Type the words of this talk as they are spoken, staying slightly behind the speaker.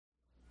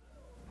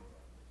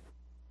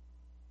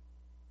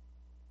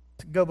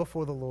to go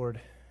before the Lord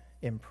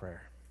in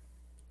prayer.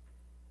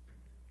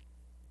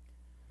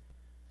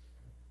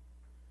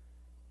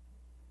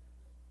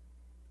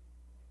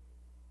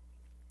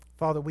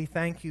 Father, we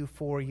thank you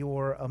for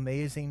your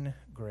amazing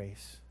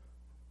grace.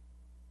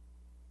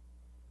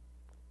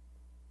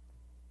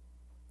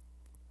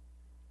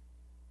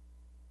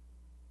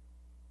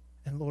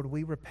 And Lord,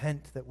 we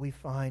repent that we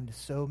find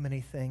so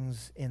many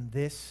things in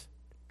this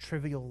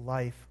trivial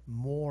life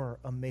more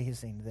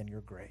amazing than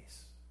your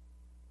grace.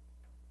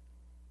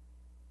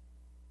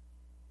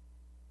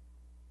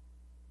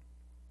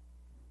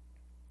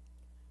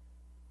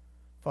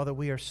 Father,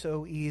 we are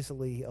so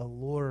easily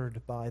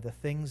allured by the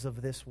things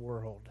of this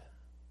world,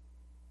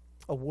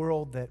 a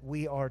world that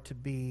we are to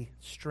be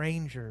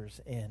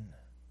strangers in.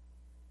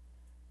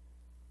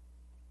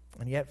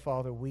 And yet,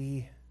 Father,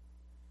 we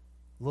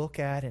look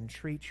at and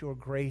treat your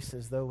grace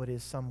as though it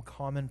is some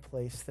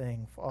commonplace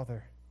thing.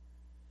 Father,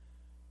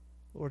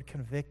 Lord,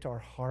 convict our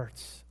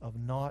hearts of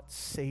not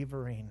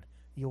savoring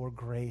your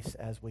grace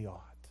as we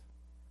ought,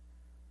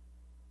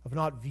 of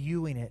not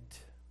viewing it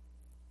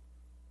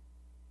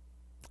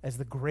as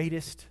the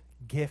greatest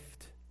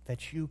gift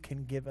that you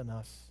can give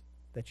us,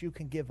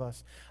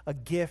 a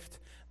gift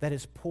that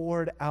is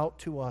poured out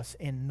to us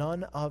in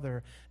none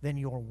other than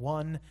your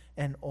one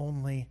and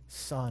only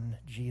Son,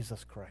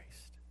 Jesus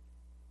Christ.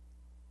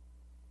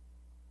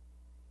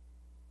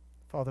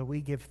 Father,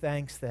 we give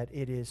thanks that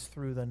it is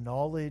through the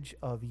knowledge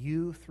of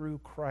you through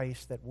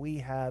Christ that we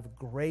have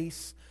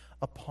grace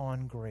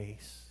upon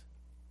grace.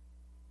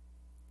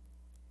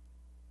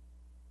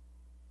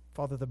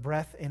 Father, the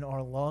breath in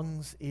our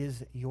lungs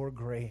is your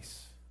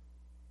grace.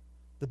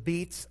 The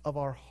beats of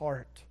our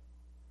heart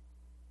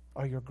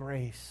are your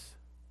grace.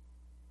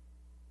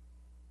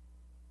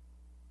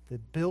 The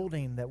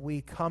building that we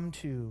come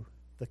to,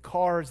 the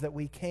cars that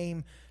we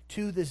came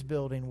to this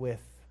building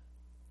with,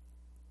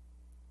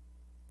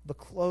 the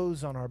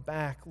clothes on our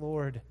back,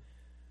 Lord,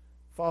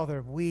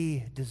 Father,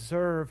 we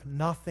deserve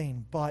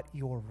nothing but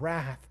your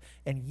wrath,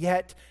 and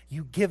yet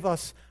you give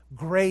us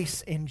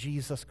grace in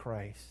Jesus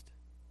Christ.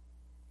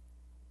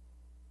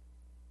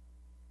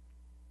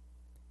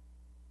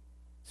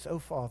 So,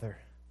 Father,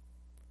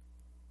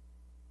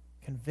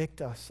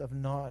 convict us of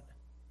not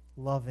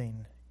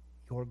loving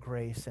your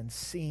grace and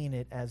seeing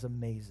it as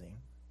amazing.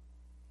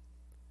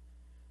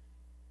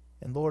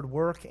 And Lord,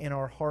 work in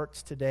our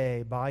hearts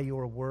today by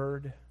your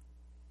word.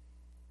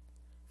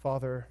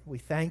 Father, we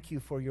thank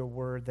you for your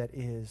word that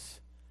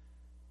is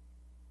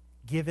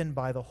given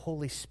by the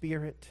Holy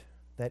Spirit,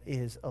 that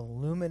is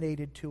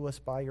illuminated to us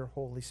by your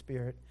Holy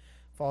Spirit.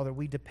 Father,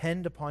 we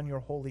depend upon your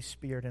Holy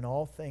Spirit in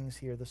all things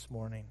here this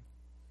morning.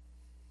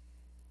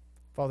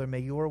 Father, may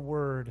your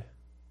word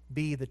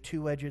be the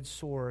two-edged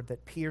sword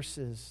that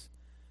pierces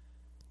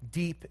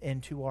deep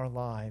into our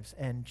lives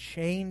and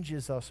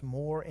changes us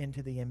more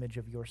into the image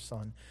of your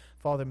Son.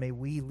 Father, may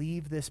we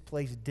leave this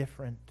place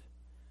different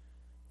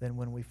than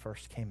when we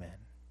first came in.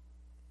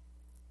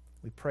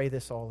 We pray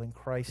this all in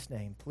Christ's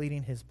name,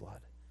 pleading his blood.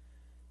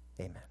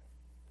 Amen.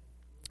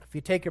 If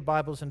you take your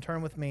Bibles and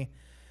turn with me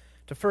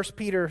to 1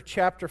 Peter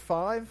chapter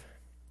 5.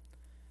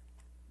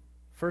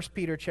 1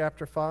 Peter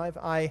chapter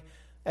 5.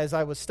 As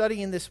I was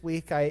studying this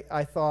week,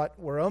 I thought,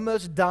 we're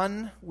almost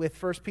done with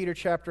 1 Peter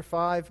chapter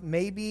 5.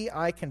 Maybe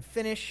I can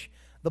finish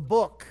the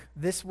book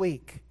this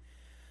week.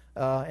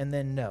 And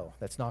then, no,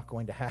 that's not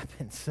going to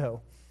happen.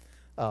 So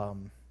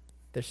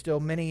there's still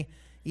many,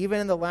 even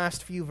in the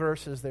last few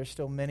verses, there's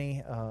still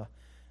many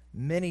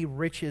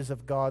riches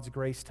of God's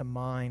grace to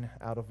mine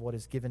out of what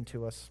is given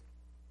to us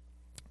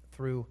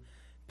through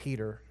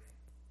Peter.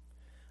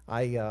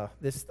 I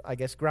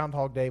guess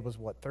Groundhog Day was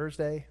what,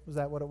 Thursday? Was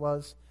that what it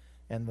was?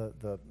 And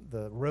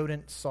the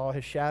rodent saw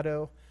his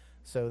shadow,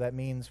 so that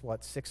means,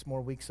 6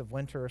 more weeks of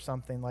winter or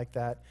something like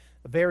that.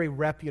 A very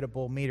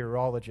reputable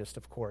meteorologist,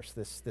 of course,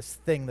 this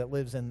thing that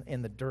lives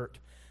in the dirt.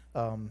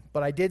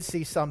 But I did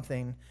see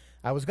something.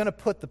 I was going to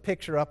put the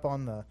picture up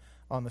on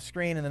the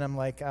screen, and then I'm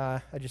like,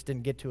 I just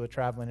didn't get to it,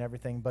 traveling and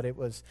everything. But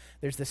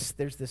there's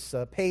this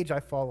page I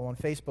follow on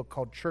Facebook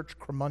called Church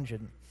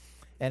Curmudgeon.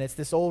 And it's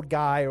this old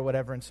guy or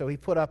whatever, and so he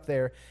put up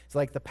there, it's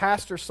like, the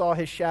pastor saw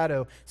his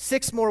shadow,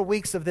 6 more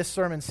weeks of this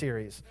sermon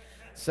series.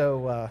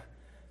 So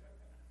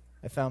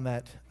I found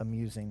that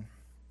amusing.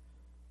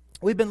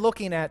 We've been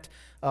looking at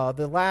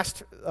the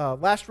last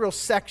real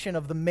section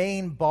of the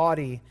main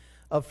body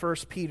of 1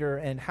 Peter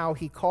and how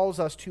he calls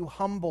us to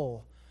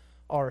humble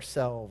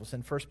ourselves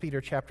in 1 Peter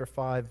chapter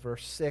 5,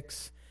 verse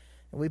 6.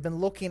 And we've been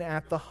looking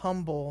at the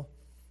humble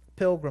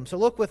pilgrim. So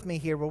look with me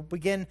here. We'll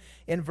begin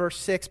in verse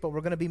 6, but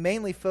we're going to be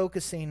mainly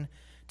focusing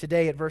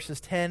today at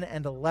verses 10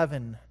 and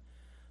 11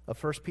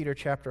 of 1 Peter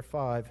chapter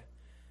 5.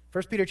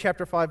 1 Peter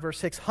chapter 5, verse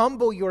 6,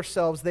 humble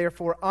yourselves,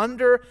 therefore,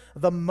 under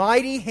the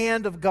mighty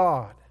hand of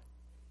God,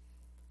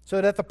 so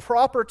that at the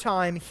proper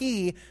time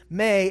he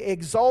may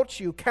exalt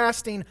you,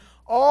 casting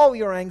all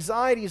your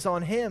anxieties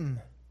on him,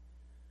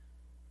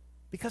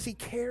 because he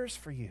cares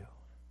for you.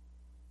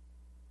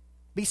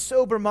 Be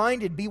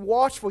sober-minded, be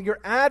watchful. Your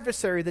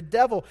adversary, the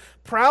devil,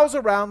 prowls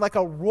around like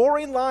a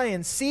roaring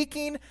lion,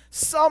 seeking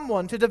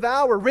someone to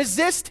devour.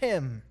 Resist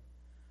him,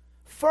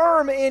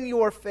 firm in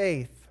your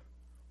faith,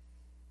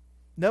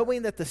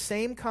 knowing that the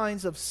same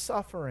kinds of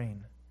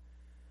suffering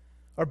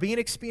are being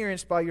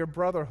experienced by your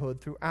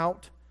brotherhood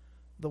throughout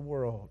the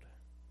world.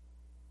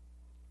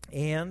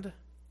 And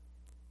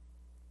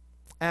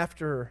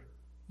after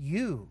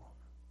you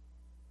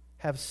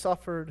have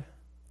suffered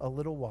a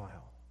little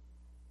while,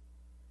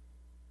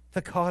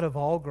 the God of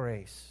all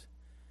grace,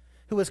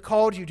 who has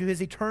called you to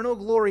his eternal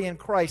glory in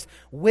Christ,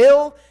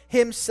 will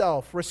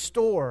himself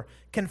restore,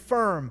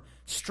 confirm,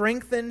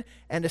 strengthen,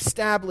 and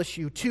establish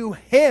you. To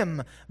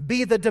him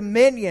be the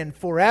dominion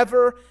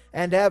forever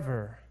and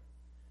ever.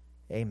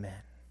 Amen.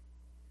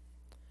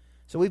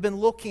 So we've been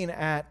looking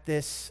at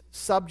this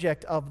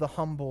subject of the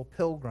humble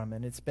pilgrim,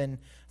 and I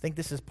think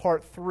this is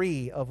part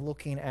 3 of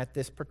looking at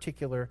this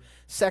particular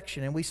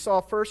section. And we saw,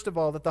 first of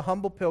all, that the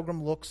humble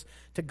pilgrim looks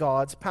to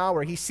God's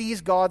power. He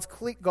sees God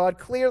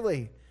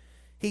clearly.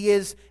 He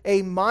is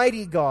a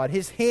mighty God.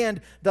 His hand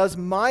does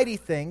mighty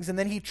things, and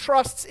then he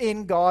trusts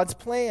in God's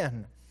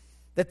plan.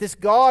 That this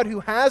God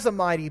who has a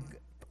mighty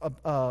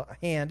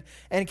hand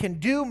and can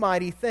do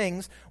mighty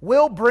things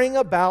will bring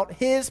about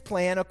his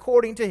plan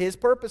according to his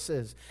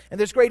purposes. And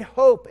there's great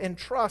hope and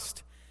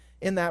trust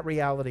in that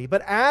reality.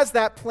 But as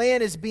that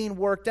plan is being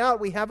worked out,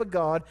 we have a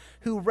God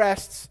who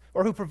rests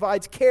or who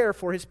provides care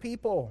for his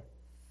people.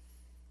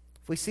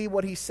 If we see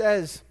what he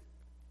says,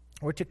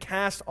 we're to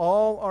cast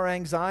all our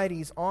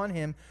anxieties on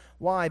him.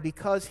 Why?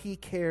 Because he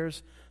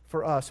cares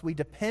for us. We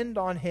depend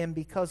on him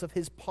because of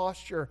his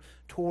posture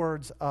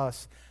towards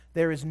us.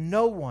 There is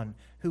no one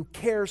who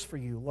cares for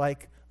you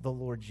like the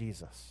Lord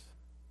Jesus.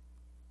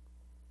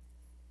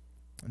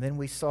 And then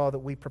we saw that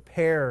we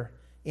prepare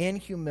in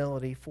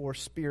humility for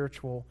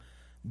spiritual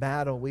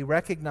battle. We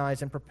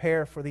recognize and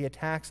prepare for the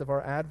attacks of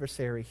our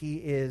adversary. He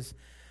is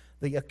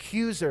the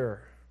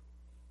accuser.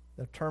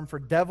 The term for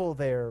devil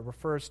there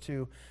refers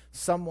to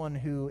someone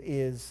who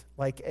is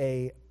like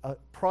a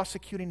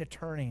prosecuting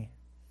attorney.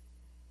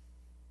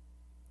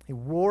 He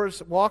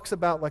walks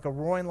about like a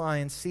roaring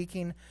lion,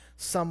 seeking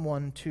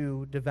someone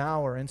to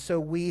devour. And so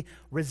we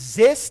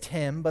resist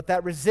him, but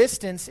that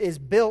resistance is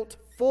built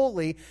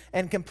fully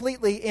and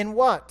completely in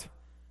what?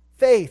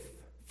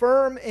 Faith.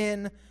 Firm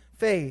in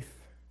faith.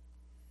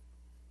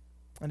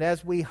 And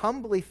as we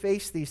humbly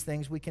face these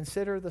things, we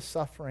consider the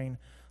suffering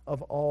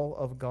of all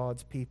of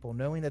God's people,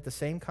 knowing that the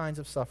same kinds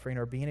of suffering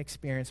are being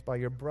experienced by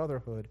your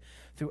brotherhood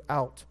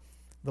throughout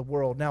the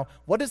world. Now,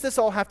 what does this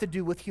all have to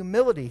do with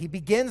humility? He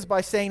begins by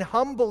saying,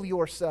 humble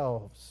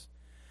yourselves.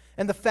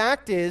 And the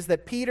fact is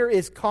that Peter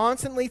is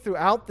constantly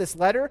throughout this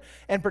letter,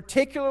 and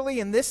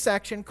particularly in this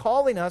section,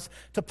 calling us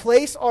to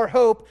place our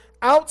hope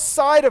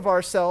outside of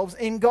ourselves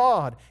in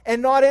God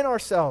and not in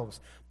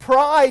ourselves.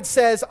 Pride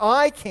says,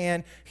 I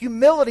can.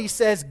 Humility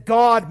says,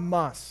 God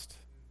must.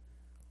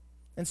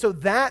 And so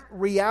that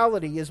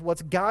reality is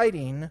what's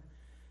guiding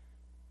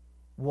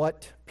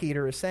what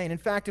Peter is saying. In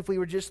fact, if we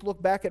were just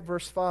look back at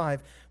verse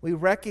 5, we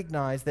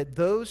recognize that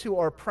those who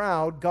are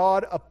proud,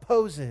 God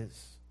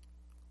opposes.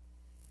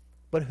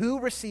 But who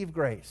receive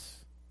grace?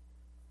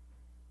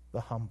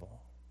 The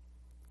humble.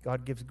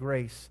 God gives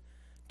grace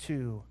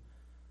to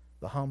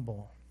the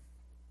humble.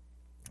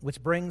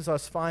 Which brings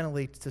us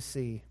finally to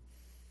see,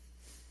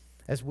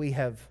 as we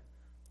have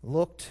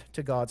looked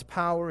to God's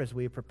power, as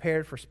we have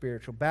prepared for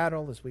spiritual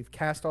battle, as we've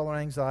cast all our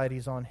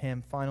anxieties on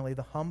him, finally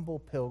the humble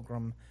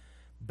pilgrim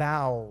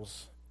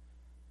bows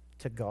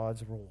to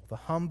God's rule. The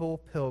humble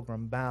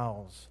pilgrim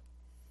bows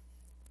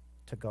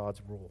to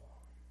God's rule.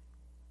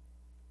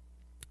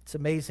 It's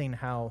amazing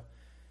how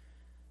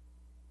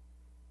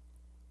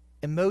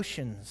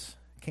emotions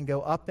can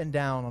go up and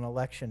down on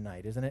election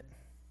night, isn't it?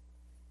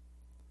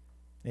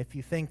 If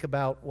you think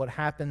about what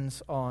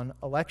happens on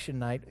election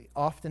night,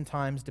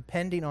 oftentimes,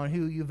 depending on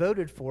who you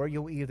voted for,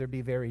 you'll either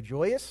be very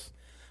joyous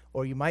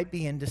or you might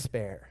be in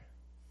despair.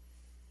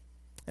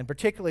 And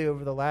particularly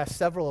over the last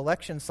several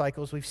election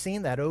cycles, we've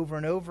seen that over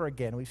and over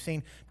again. We've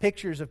seen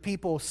pictures of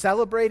people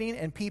celebrating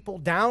and people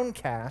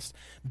downcast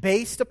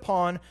based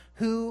upon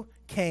who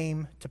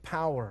came to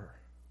power.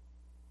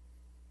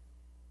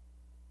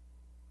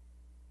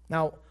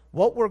 Now,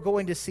 what we're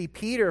going to see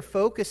Peter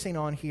focusing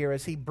on here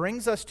as he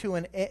brings us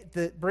to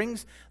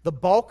brings the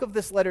bulk of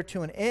this letter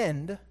to an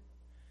end,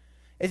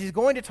 is he's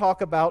going to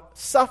talk about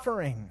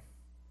suffering.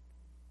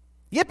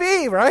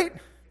 Yippee, right? I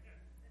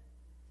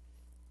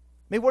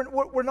mean,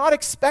 we're not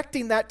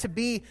expecting that to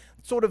be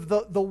sort of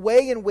the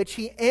way in which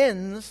he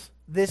ends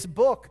this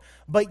book,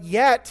 but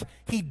yet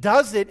he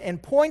does it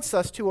and points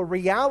us to a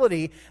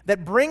reality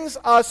that brings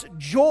us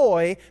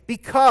joy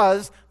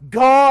because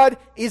God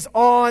is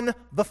on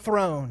the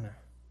throne.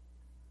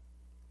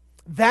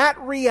 That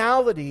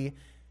reality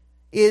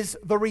is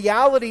the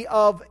reality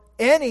of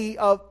any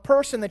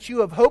person that you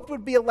have hoped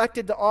would be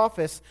elected to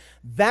office.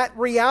 That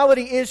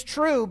reality is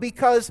true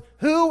because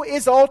who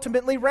is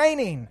ultimately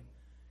reigning?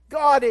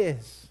 God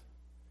is.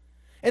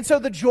 And so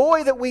the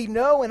joy that we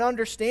know and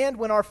understand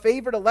when our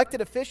favorite elected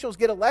officials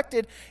get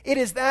elected, it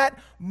is that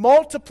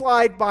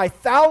multiplied by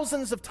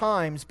thousands of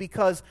times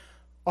because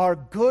our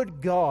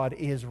good God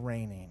is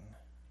reigning.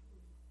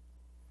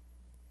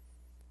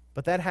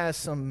 But that has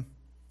some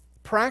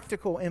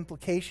practical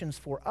implications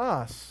for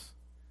us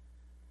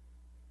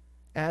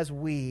as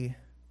we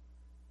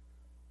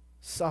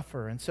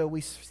suffer. And so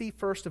we see,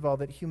 first of all,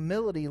 that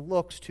humility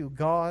looks to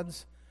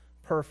God's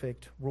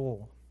perfect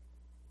rule.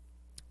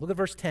 Look at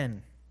verse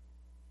 10.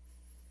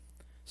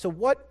 So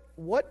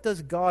what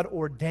does God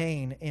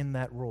ordain in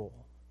that rule?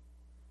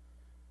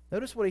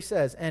 Notice what he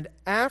says. And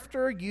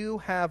after you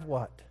have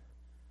what?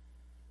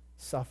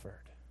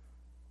 Suffered.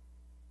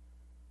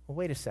 Well,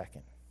 wait a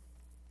second.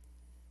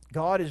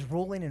 God is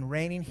ruling and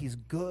reigning. He's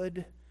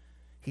good.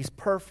 He's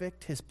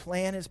perfect. His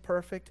plan is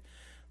perfect.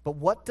 But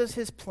what does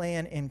his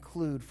plan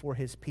include for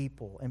his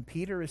people? And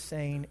Peter is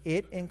saying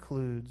it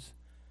includes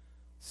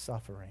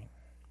suffering.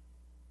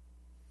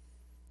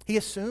 He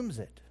assumes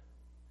it.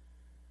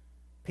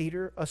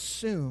 Peter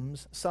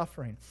assumes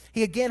suffering.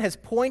 He again has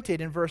pointed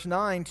in verse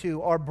 9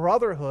 to our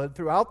brotherhood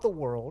throughout the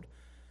world,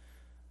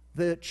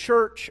 the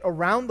church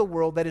around the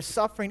world that is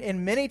suffering,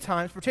 and many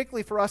times,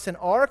 particularly for us in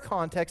our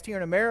context here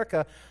in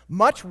America,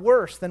 much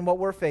worse than what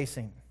we're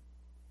facing.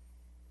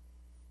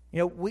 You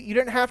know, you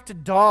didn't have to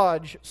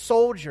dodge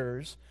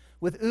soldiers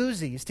with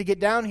Uzis to get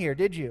down here,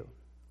 did you?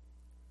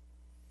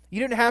 You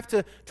didn't have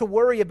to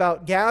worry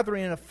about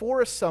gathering in a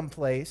forest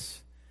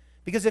someplace,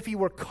 because if you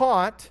were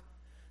caught,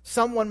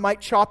 someone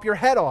might chop your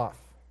head off.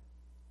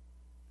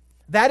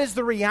 That is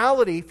the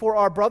reality for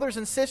our brothers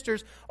and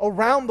sisters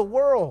around the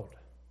world.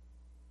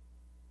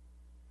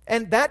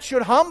 And that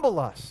should humble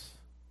us.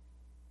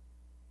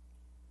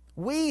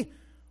 We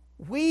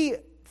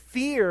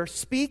fear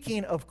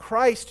speaking of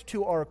Christ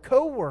to our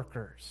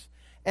co-workers,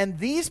 and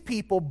these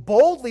people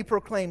boldly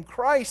proclaim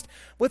Christ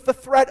with the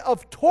threat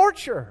of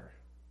torture.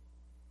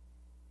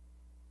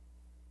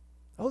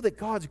 Oh, that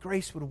God's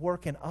grace would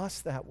work in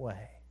us that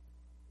way.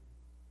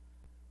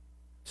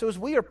 So as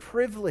we are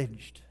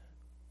privileged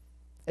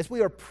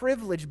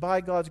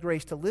by God's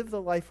grace to live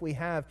the life we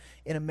have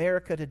in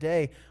America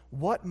today,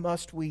 what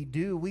must we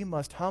do? We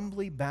must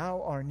humbly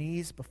bow our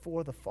knees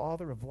before the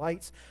Father of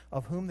lights,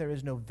 of whom there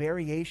is no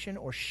variation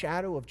or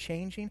shadow of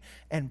changing,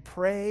 and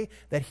pray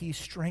that He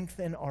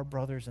strengthen our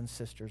brothers and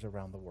sisters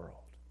around the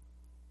world.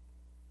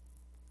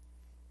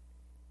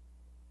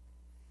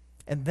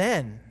 And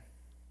then,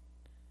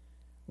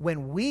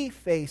 when we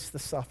face the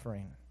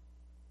suffering,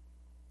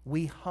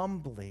 we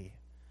humbly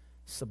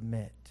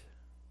submit.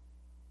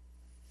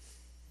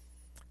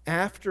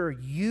 After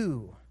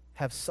you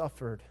have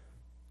suffered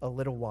a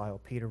little while,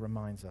 Peter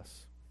reminds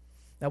us.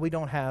 Now, we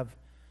don't have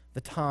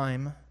the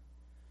time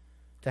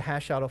to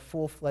hash out a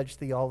full-fledged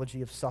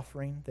theology of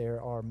suffering.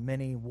 There are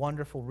many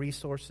wonderful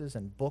resources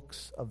and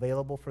books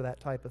available for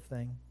that type of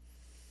thing.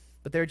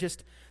 But there are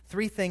just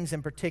three things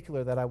in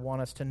particular that I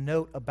want us to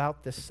note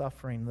about this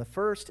suffering. The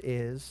first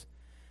is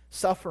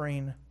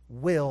suffering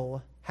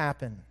will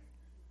happen.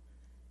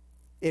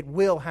 It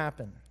will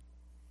happen.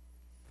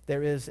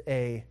 There is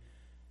a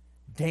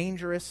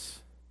dangerous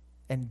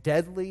and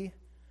deadly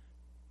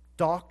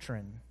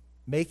doctrine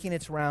making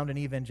its round in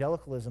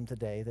evangelicalism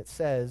today that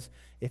says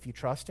if you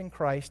trust in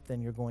Christ,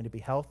 then you're going to be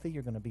healthy,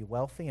 you're going to be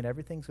wealthy, and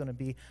everything's going to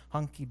be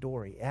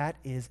hunky-dory. That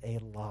is a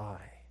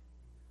lie.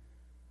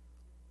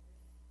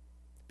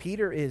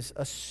 Peter is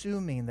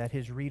assuming that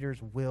his readers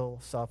will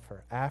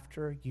suffer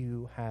after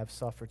you have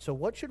suffered. So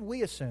what should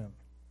we assume?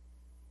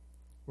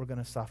 We're going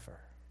to suffer.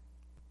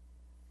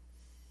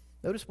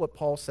 Notice what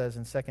Paul says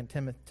in 2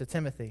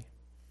 Timothy.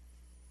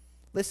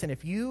 Listen,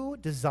 if you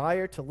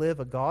desire to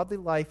live a godly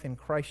life in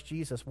Christ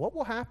Jesus, what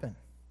will happen?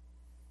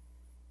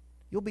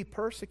 You'll be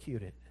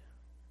persecuted.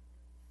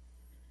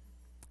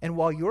 And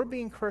while you're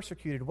being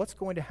persecuted, what's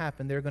going to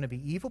happen? There are going to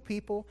be evil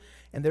people,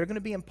 and there are going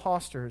to be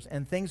imposters,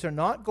 and things are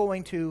not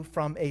going to,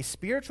 from a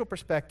spiritual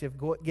perspective,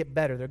 get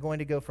better. They're going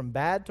to go from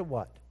bad to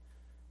what?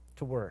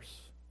 To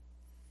worse.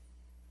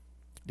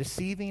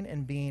 Deceiving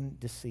and being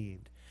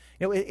deceived.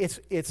 You know,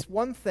 it's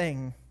one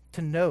thing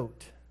to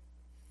note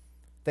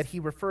that he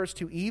refers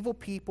to evil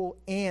people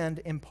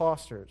and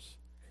imposters.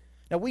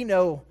 Now, we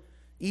know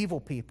evil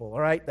people,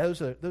 all right?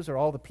 Those are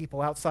all the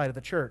people outside of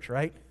the church,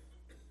 right?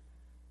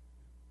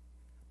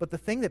 But the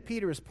thing that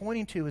Peter is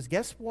pointing to is,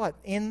 guess what?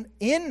 In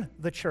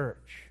the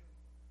church,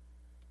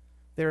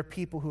 there are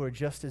people who are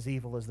just as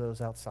evil as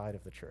those outside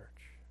of the church.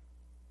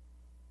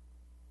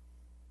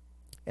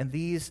 And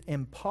these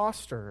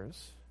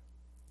imposters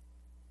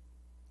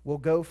will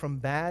go from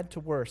bad to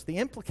worse. The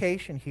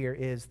implication here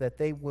is that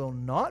they will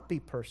not be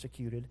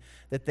persecuted,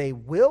 that they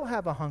will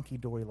have a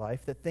hunky-dory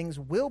life, that things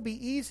will be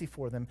easy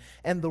for them.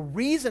 And the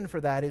reason for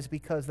that is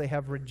because they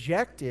have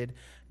rejected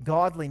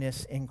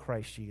godliness in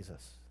Christ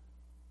Jesus.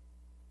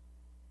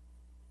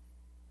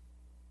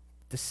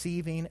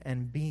 Deceiving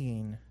and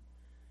being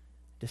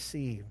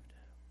deceived.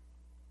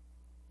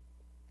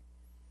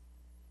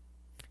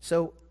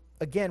 So,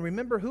 again,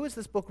 remember, who is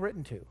this book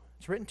written to?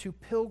 It's written to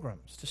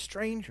pilgrims, to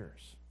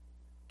strangers,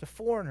 to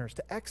foreigners,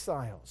 to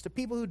exiles, to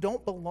people who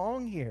don't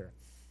belong here.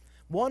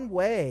 One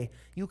way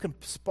you can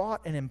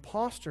spot an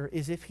imposter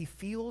is if he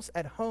feels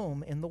at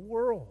home in the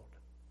world.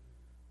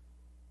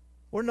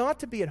 We're not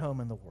to be at home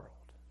in the world.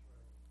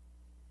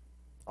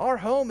 Our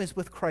home is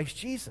with Christ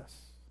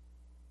Jesus.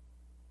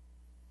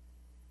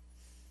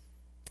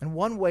 And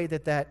one way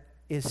that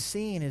is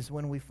seen is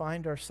when we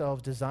find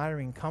ourselves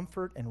desiring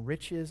comfort and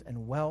riches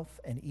and wealth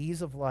and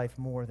ease of life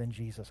more than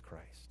Jesus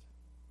Christ.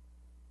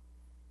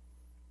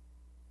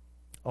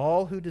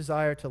 All who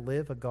desire to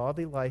live a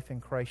godly life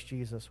in Christ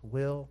Jesus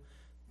will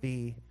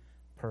be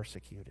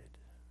persecuted.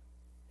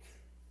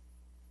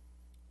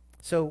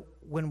 So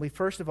when we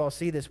first of all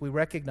see this, we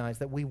recognize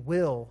that we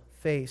will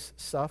face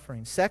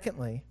suffering.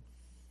 Secondly,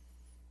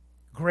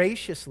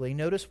 graciously,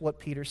 notice what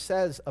Peter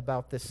says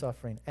about this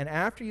suffering. And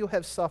after you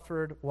have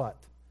suffered what?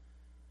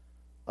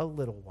 A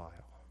little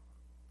while.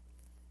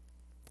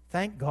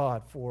 Thank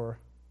God for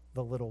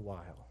the little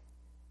while.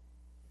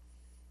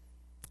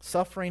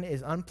 Suffering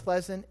is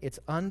unpleasant, it's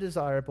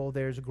undesirable.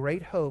 There's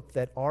great hope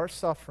that our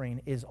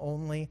suffering is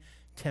only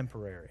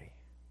temporary.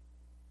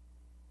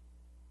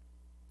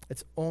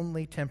 It's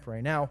only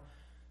temporary. Now,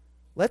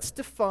 let's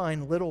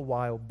define little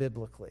while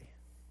biblically.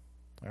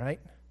 All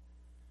right?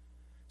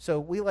 So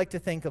we like to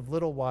think of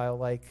little while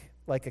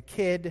like a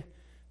kid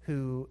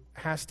who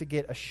has to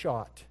get a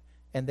shot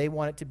and they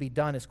want it to be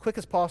done as quick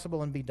as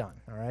possible and be done,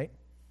 all right?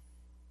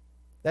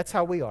 That's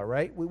how we are,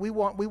 right? We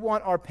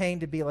want our pain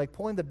to be like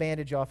pulling the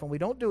bandage off, and we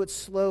don't do it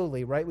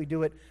slowly, right? We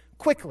do it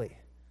quickly.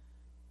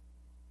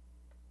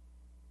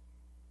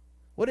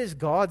 What is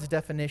God's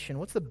definition?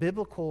 What's the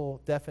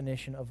biblical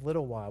definition of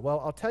little while?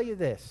 Well, I'll tell you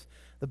this.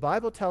 The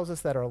Bible tells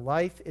us that our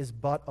life is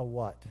but a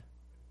what?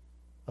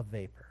 A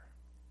vapor.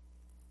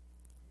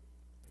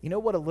 You know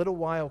what a little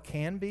while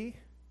can be?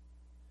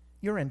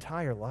 Your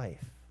entire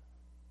life.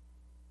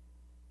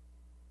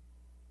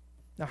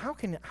 Now, how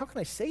can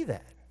I say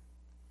that?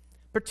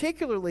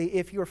 Particularly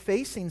if you're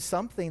facing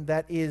something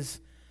that is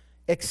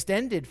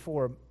extended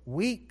for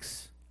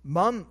weeks,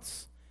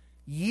 months,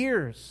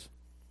 years,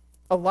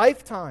 a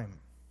lifetime.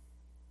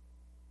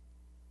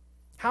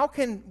 How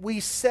can we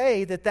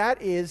say that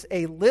that is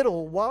a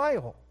little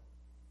while?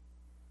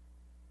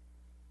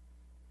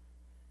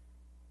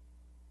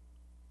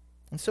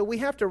 And so we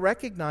have to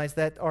recognize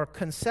that our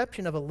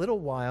conception of a little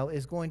while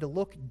is going to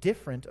look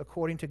different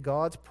according to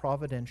God's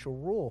providential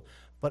rule.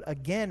 But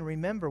again,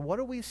 remember, what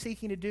are we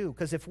seeking to do?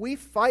 Because if we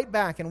fight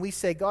back and we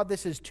say, God,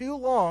 this is too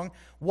long,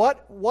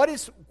 what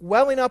is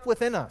welling up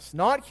within us?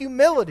 Not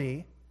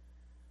humility,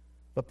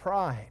 but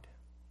pride.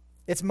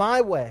 It's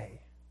my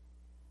way.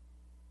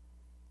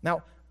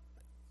 Now,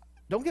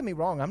 don't get me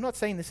wrong, I'm not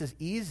saying this is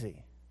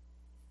easy.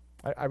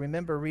 I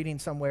remember reading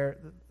somewhere,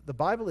 the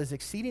Bible is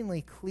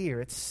exceedingly clear,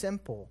 it's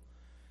simple.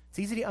 It's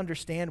easy to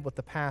understand what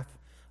the path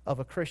of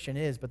a Christian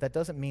is, but that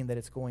doesn't mean that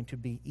it's going to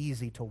be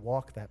easy to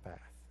walk that path.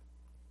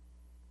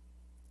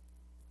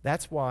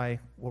 That's why,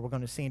 what we're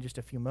going to see in just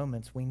a few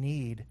moments, we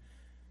need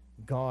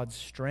God's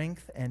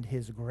strength and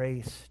His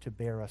grace to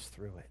bear us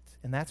through it.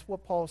 And that's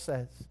what Paul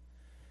says.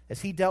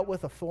 As he dealt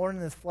with a thorn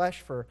in his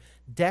flesh for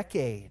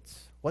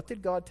decades, what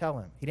did God tell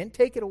him? He didn't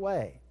take it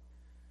away.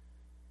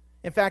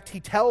 In fact, he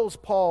tells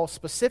Paul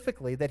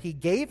specifically that he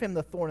gave him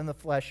the thorn in the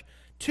flesh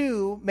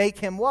to make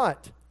him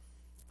what?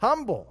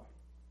 Humble.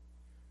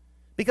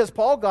 Because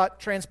Paul got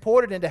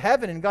transported into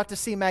heaven and got to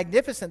see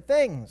magnificent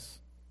things.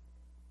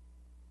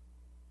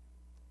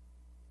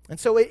 And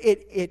so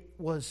it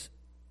was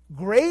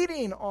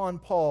grating on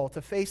Paul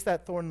to face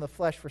that thorn in the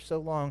flesh for so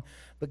long.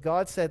 But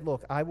God said,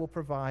 look, I will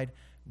provide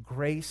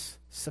grace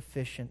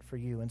sufficient for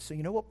you. And so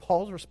you know what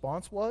Paul's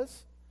response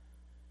was?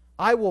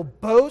 I will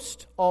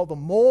boast all the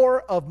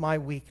more of my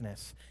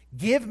weakness.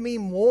 Give me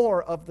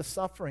more of the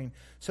suffering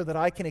so that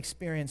I can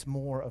experience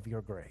more of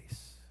your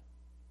grace.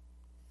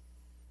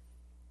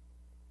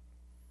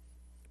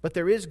 But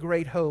there is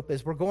great hope,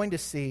 as we're going to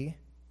see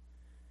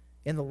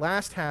in the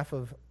last half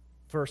of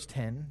verse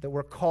 10, that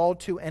we're called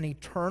to an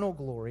eternal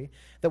glory,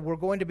 that we're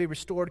going to be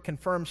restored,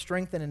 confirmed,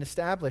 strengthened, and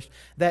established,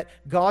 that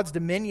God's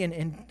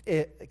dominion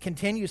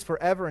continues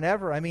forever and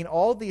ever. I mean,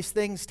 all these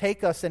things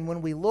take us, and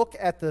when we look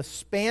at the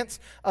span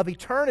of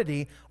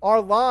eternity,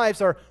 our lives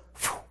are,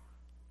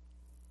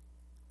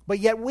 but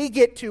yet we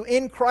get to,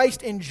 in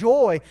Christ,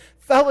 enjoy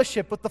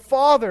fellowship with the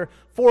Father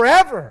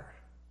forever.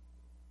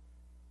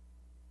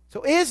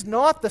 So is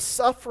not the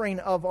suffering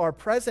of our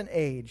present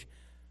age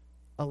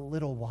a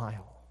little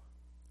while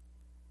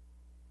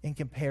in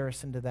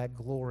comparison to that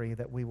glory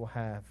that we will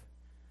have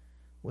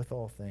with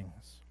all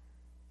things?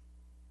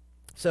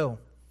 With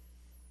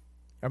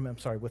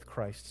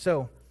Christ.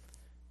 So,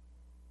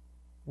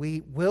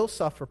 we will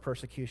suffer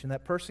persecution.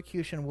 That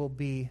persecution will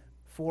be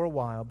for a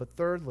while. But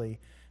thirdly,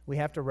 we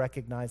have to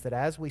recognize that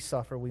as we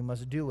suffer, we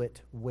must do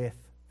it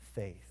with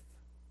faith.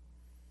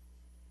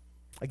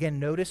 Again,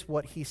 notice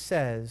what he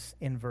says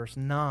in verse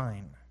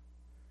 9.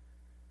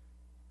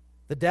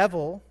 The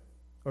devil,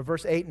 or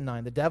verse 8 and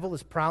 9, the devil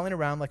is prowling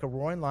around like a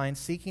roaring lion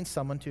seeking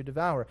someone to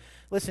devour.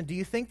 Listen, do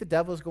you think the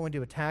devil is going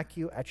to attack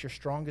you at your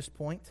strongest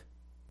point?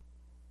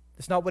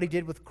 It's not what he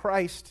did with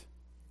Christ.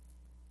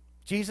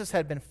 Jesus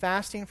had been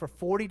fasting for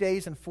 40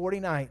 days and 40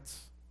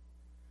 nights.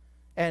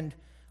 And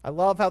I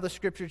love how the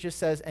scripture just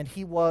says, and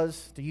he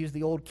was, to use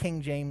the old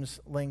King James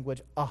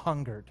language,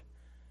 a-hungered.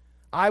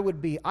 I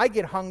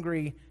get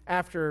hungry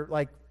after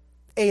like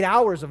 8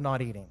 hours of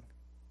not eating.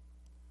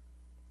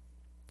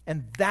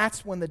 And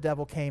that's when the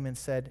devil came and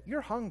said,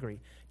 you're hungry.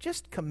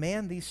 Just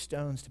command these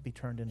stones to be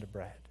turned into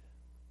bread.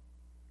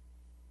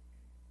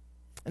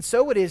 And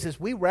so it is, as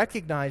we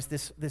recognize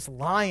this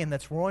lion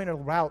that's roaring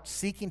around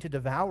seeking to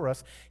devour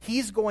us,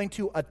 he's going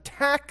to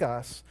attack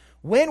us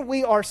when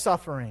we are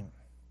suffering.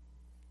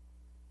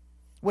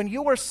 When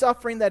you are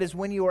suffering, that is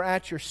when you are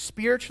at your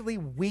spiritually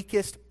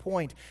weakest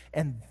point,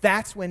 and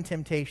that's when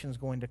temptation is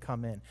going to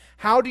come in.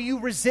 How do you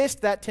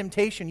resist that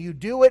temptation? You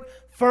do it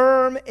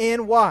firm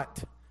in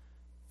what?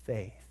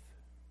 Faith.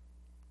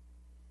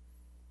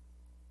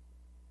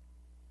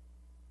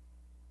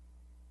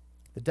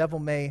 The devil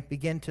may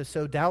begin to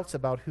sow doubts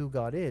about who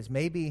God is.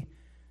 Maybe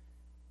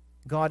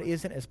God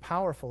isn't as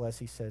powerful as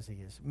he says he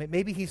is.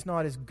 Maybe he's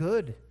not as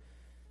good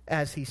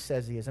as he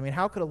says he is. I mean,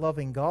 how could a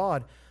loving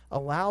God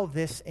allow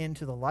this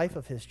into the life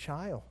of his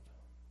child?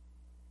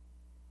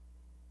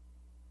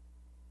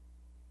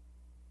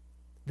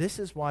 This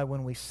is why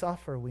when we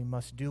suffer, we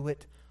must do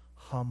it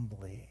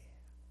humbly.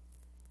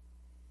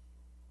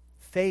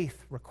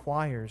 Faith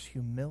requires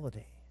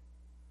humility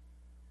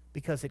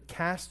because it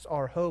casts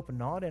our hope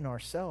not in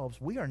ourselves.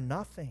 We are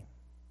nothing,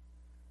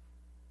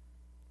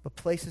 but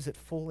places it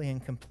fully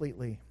and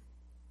completely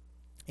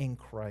in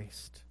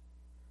Christ.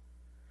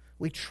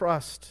 We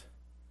trust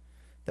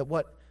that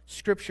what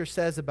Scripture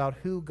says about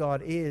who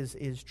God is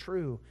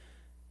true.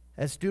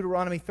 As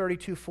Deuteronomy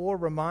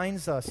 32:4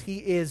 reminds us, he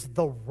is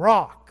the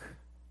rock.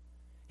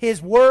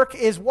 His work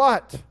is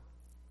what?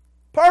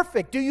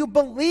 Perfect. Do you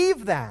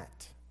believe that?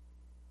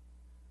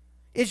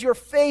 Is your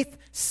faith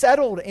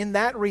settled in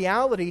that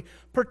reality,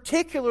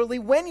 particularly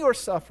when you're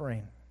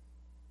suffering?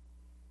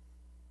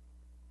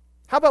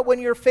 How about when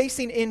you're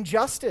facing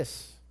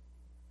injustice?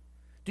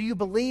 Do you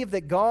believe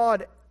that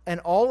God and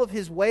all of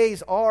his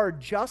ways are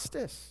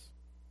justice?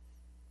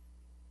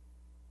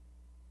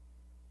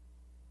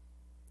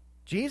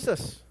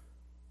 Jesus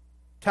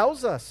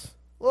tells us,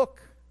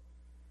 look,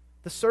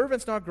 the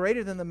servant's not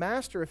greater than the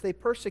master. If they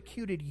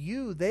persecuted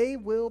you,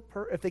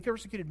 if they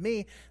persecuted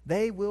me,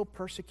 they will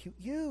persecute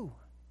you.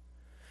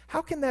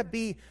 How can that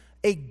be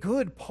a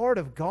good part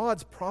of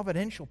God's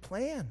providential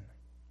plan?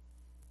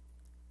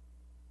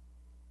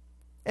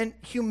 And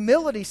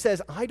humility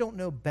says, I don't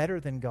know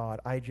better than God,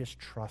 I just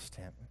trust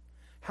him.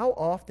 How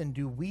often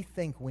do we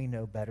think we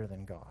know better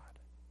than God?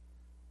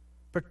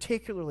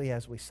 Particularly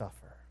as we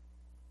suffer.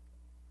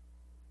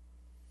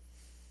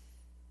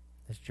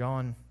 As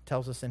John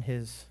tells us in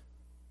his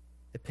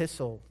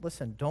epistle,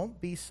 listen, don't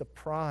be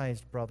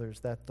surprised, brothers,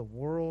 that the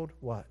world,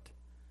 what?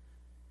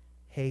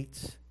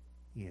 Hates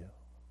you.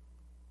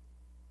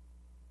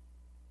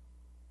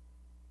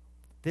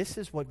 This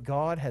is what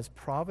God has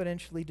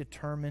providentially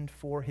determined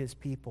for his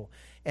people.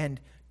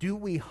 And do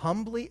we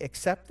humbly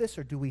accept this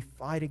or do we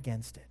fight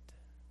against it?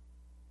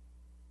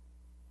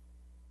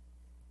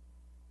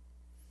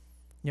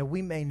 You know,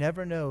 we may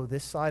never know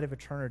this side of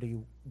eternity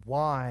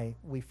why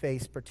we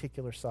face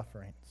particular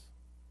sufferings.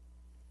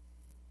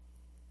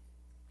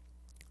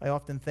 I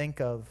often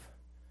think of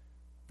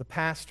the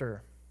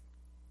pastor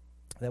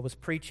that was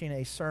preaching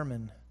a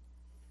sermon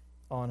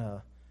on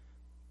a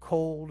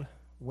cold,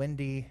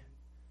 windy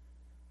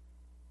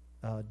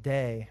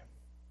day.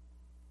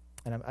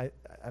 And I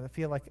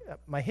feel like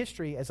my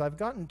history, as I've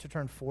gotten to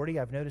turn 40,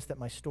 I've noticed that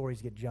my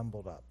stories get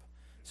jumbled up.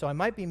 So I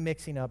might be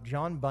mixing up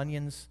John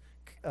Bunyan's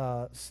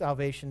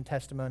salvation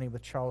testimony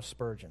with Charles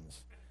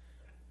Spurgeon's.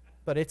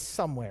 But it's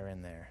somewhere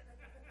in there.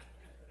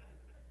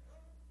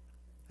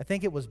 I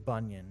think it was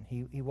Bunyan.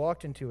 He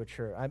walked into a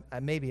church.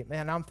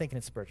 I'm thinking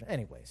it's Spurgeon.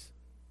 Anyways,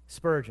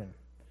 Spurgeon.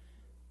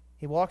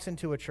 He walks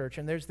into a church,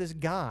 and there's this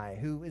guy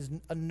who is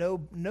a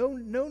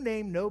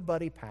no-name,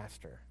 nobody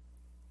pastor.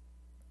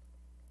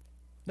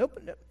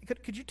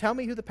 Could you tell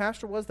me who the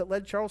pastor was that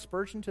led Charles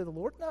Spurgeon to the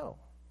Lord? No.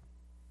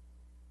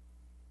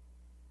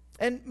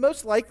 And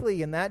most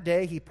likely in that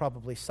day, he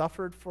probably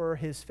suffered for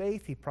his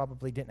faith. He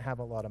probably didn't have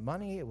a lot of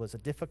money. It was a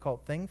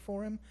difficult thing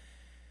for him.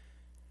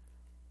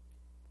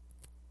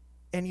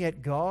 And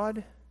yet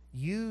God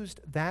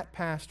used that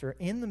pastor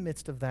in the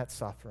midst of that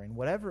suffering,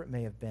 whatever it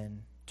may have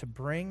been, to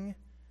bring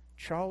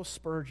Charles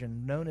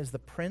Spurgeon, known as the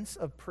Prince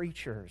of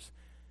Preachers,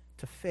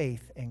 to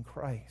faith in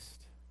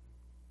Christ.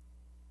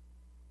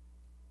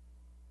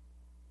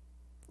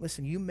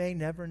 Listen, you may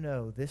never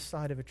know this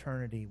side of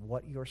eternity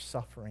what your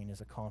suffering is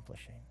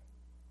accomplishing.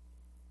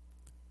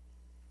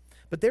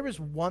 But there is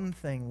one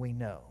thing we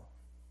know.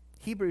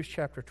 Hebrews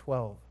chapter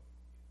 12.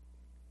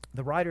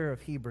 The writer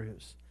of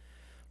Hebrews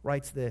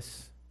writes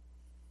this,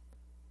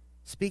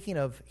 speaking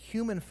of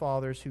human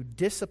fathers who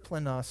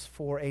discipline us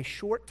for a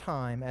short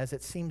time as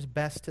it seems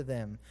best to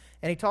them.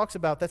 And he talks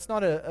about that's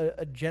not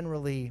a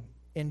generally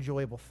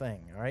enjoyable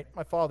thing, all right?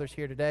 My father's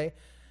here today.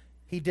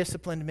 He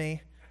disciplined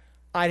me.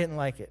 I didn't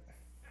like it,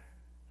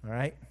 all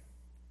right?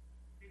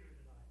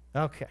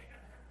 Okay.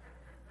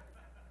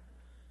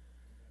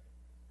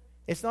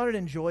 It's not an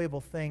enjoyable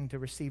thing to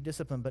receive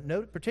discipline, but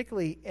note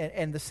particularly,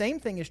 and the same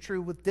thing is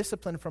true with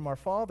discipline from our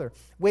Father,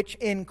 which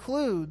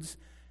includes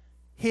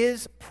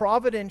His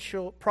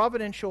providential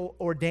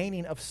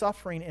ordaining of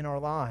suffering in our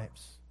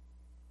lives.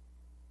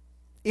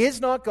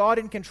 Is not God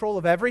in control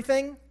of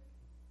everything?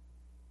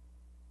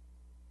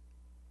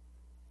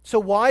 So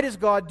why does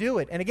God do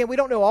it? And again, we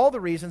don't know all the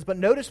reasons, but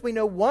notice we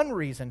know one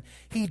reason.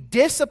 He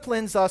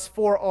disciplines us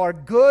for our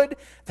good,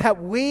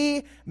 that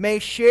we may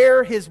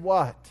share His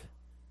what?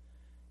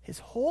 His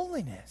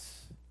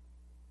holiness.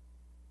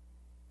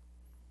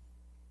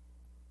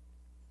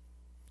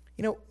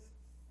 You know,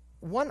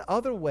 one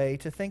other way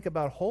to think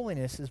about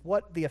holiness is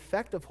what the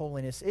effect of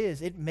holiness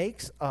is. It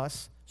makes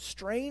us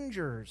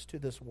strangers to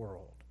this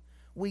world.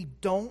 We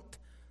don't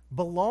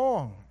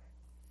belong.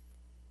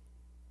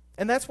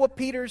 And that's what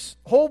Peter's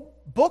whole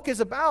book is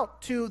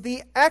about, to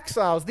the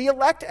exiles, the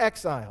elect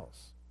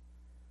exiles.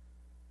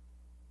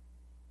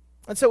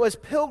 And so as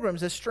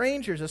pilgrims, as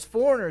strangers, as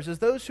foreigners, as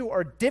those who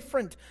are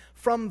different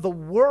from the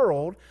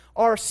world,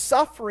 our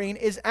suffering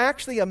is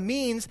actually a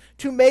means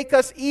to make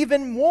us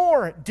even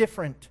more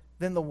different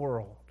than the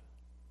world.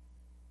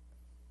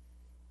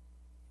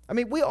 I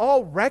mean, we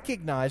all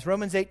recognize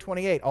Romans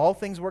 8:28, all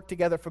things work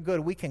together for good.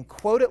 We can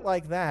quote it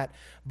like that,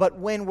 but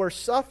when we're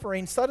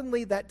suffering,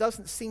 suddenly that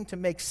doesn't seem to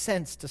make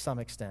sense to some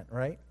extent,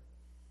 right?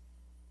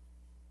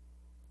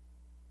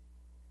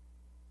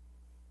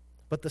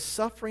 But the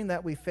suffering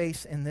that we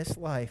face in this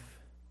life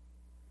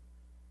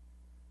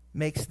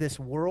makes this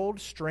world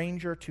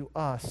stranger to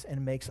us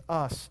and makes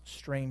us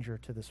stranger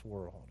to this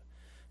world.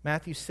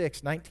 Matthew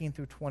 6:19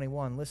 through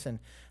 21, listen,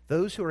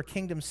 those who are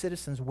kingdom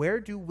citizens, where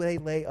do they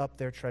lay up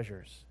their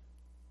treasures?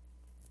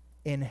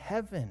 In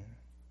heaven.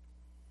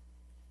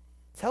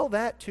 Tell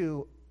that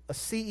to a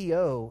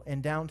CEO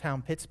in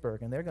downtown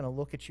Pittsburgh, and they're going to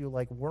look at you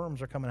like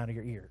worms are coming out of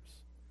your ears.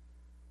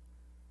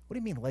 What do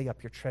you mean lay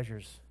up your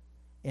treasures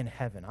in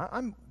heaven?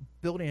 I'm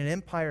building an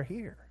empire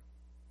here.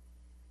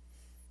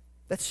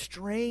 That's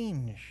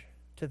strange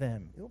to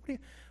them.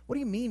 What do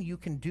you mean you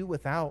can do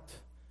without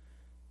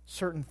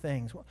certain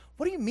things?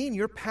 What do you mean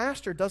your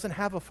pastor doesn't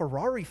have a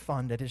Ferrari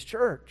fund at his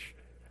church?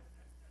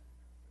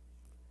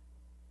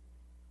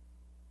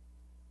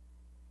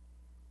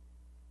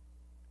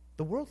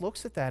 The world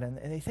looks at that and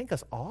they think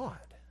us odd.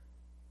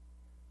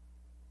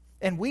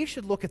 And we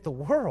should look at the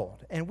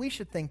world and we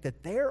should think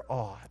that they're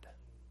odd.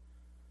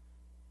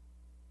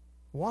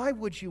 Why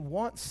would you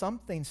want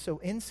something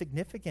so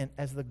insignificant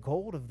as the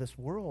gold of this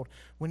world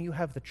when you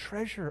have the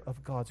treasure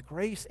of God's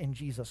grace in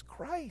Jesus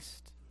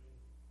Christ?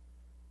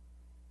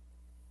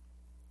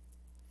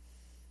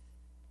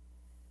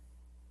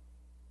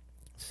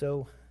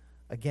 So,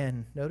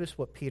 again, notice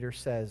what Peter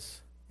says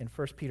in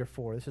 1 Peter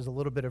 4. This is a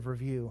little bit of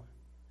review.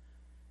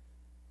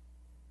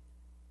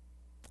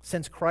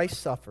 Since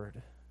Christ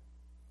suffered,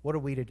 what are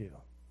we to do?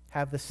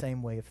 Have the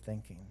same way of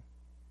thinking.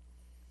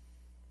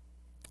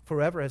 For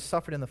whoever has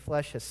suffered in the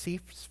flesh has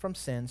ceased from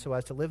sin so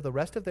as to live the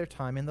rest of their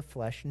time in the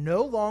flesh,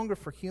 no longer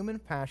for human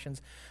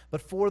passions,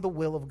 but for the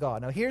will of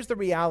God. Now here's the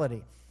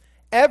reality.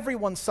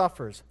 Everyone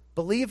suffers,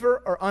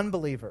 believer or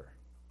unbeliever.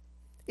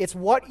 It's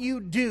what you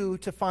do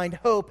to find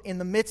hope in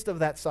the midst of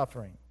that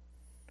suffering.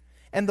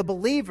 And the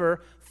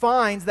believer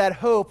finds that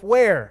hope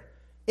where?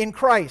 In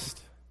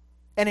Christ.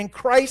 And in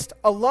Christ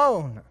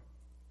alone.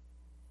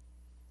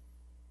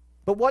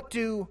 But what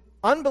do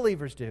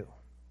unbelievers do?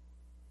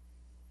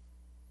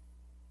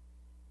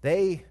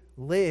 They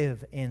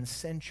live in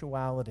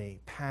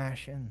sensuality,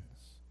 passions,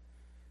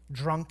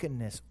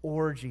 drunkenness,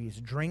 orgies,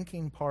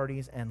 drinking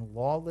parties, and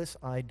lawless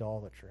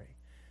idolatry.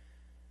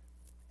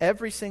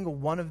 Every single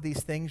one of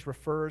these things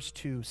refers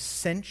to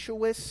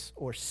sensuous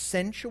or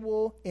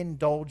sensual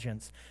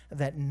indulgence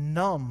that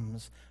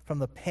numbs from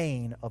the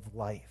pain of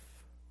life.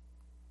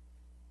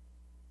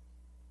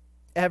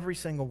 Every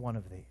single one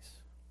of these.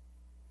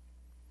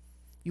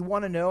 You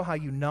want to know how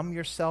you numb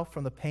yourself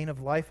from the pain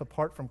of life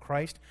apart from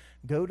Christ?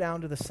 Go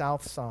down to the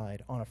South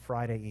Side on a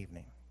Friday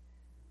evening.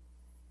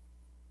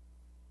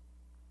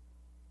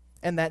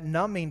 And that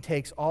numbing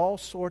takes all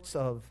sorts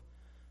of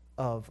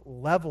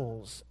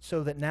levels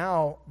so that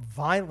now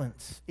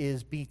violence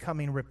is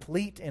becoming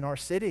replete in our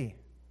city.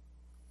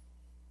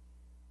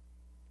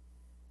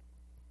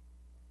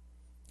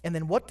 And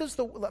then look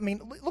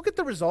at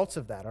the results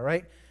of that, all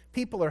right?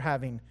 People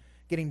are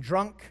getting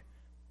drunk,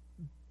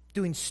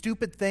 doing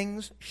stupid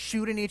things,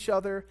 shooting each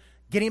other,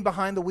 getting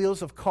behind the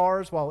wheels of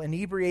cars while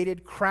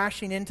inebriated,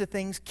 crashing into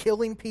things,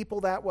 killing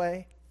people that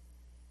way.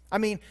 I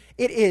mean,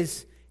 it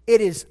is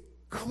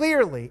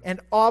clearly and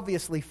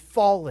obviously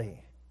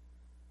folly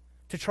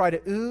to try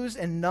to ooze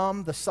and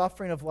numb the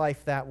suffering of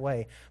life that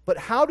way. But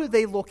how do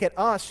they look at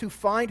us who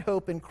find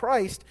hope in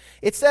Christ?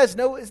 It says,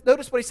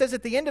 notice what he says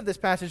at the end of this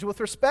passage. With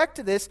respect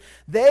to this,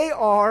 they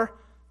are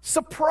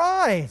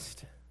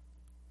surprised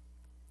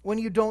when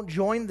you don't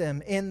join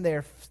them in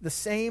the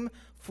same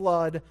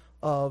flood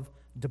of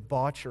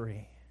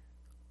debauchery.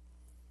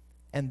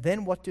 And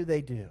then what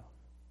do?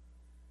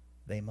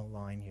 they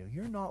malign you.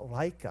 You're not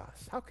like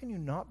us. How can you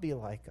not be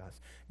like us?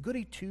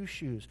 Goody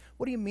two-shoes.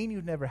 What do you mean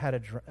you've never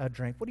had a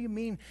drink? What do you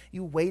mean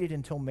you waited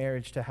until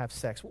marriage to have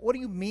sex? What do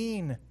you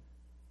mean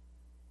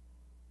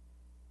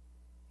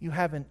you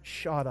haven't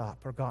shot up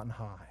or gotten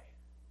high?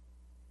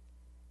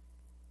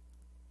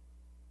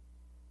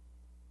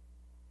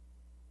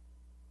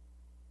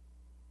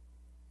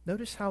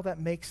 Notice how that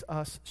makes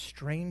us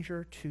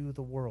stranger to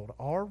the world.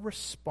 Our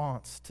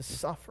response to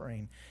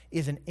suffering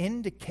is an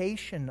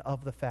indication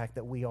of the fact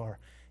that we are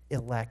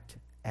elect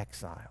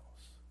exiles.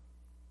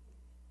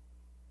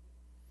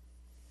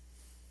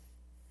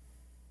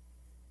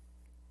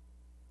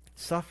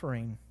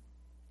 Suffering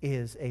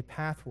is a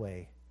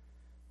pathway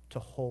to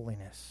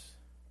holiness.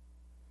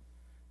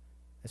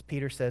 As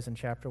Peter says in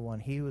chapter 1,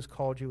 he who has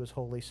called you is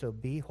holy, so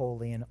be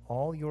holy in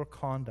all your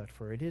conduct,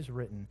 for it is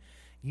written,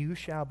 you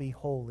shall be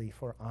holy,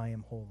 for I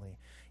am holy.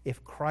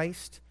 If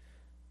Christ,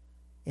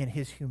 in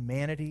his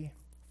humanity,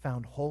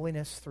 found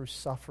holiness through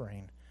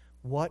suffering,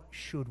 what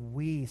should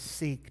we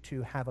seek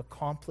to have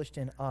accomplished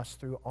in us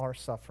through our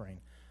suffering?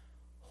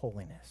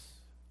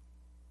 Holiness.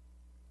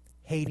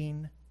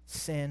 Hating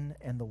sin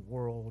and the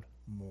world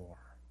more.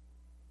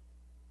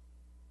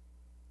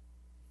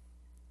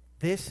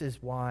 This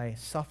is why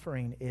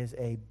suffering is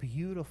a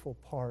beautiful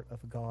part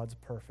of God's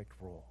perfect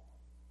rule.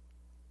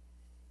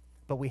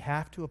 But we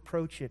have to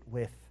approach it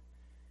with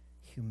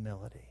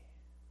humility.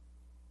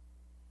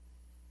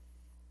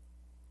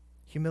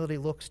 Humility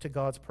looks to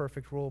God's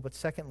perfect rule, but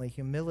secondly,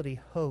 humility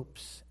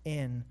hopes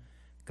in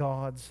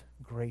God's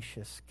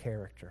gracious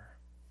character.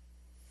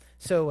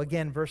 So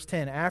again, verse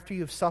 10, after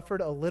you've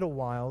suffered a little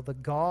while, the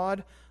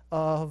God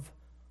of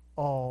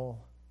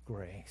all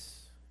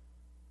grace,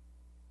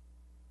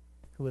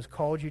 who has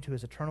called you to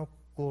his eternal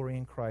glory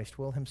in Christ,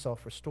 will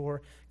himself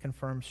restore,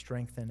 confirm,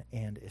 strengthen,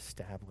 and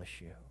establish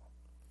you.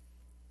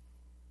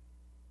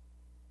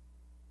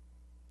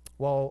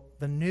 Well,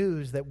 the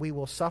news that we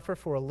will suffer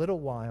for a little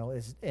while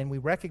is, and we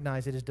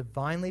recognize it is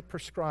divinely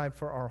prescribed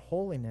for our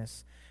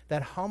holiness,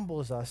 that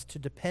humbles us to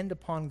depend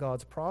upon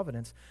God's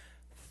providence.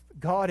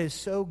 God is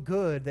so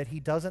good that he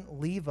doesn't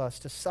leave us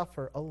to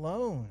suffer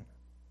alone.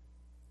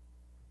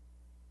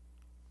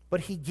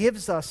 But he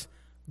gives us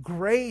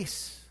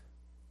grace.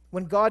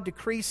 When God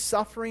decrees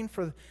suffering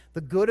for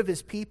the good of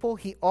his people,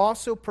 he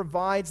also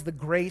provides the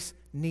grace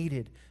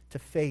needed to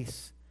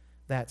face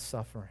that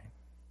suffering.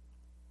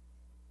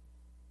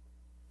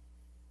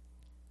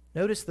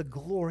 Notice the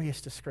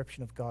glorious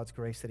description of God's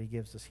grace that he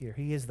gives us here.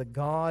 He is the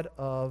God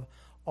of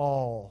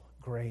all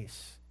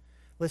grace.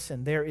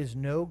 Listen, there is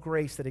no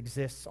grace that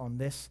exists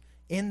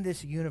in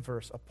this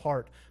universe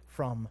apart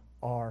from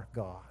our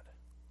God.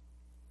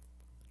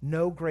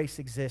 No grace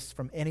exists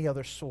from any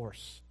other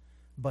source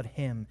but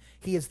him.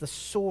 He is the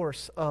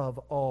source of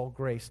all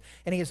grace.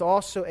 And he is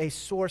also a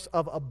source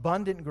of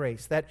abundant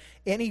grace, that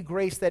any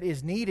grace that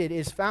is needed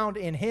is found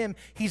in him.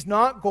 He's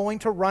not going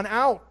to run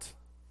out.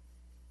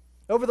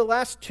 Over the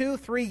last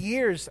 2-3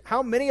 years,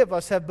 how many of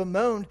us have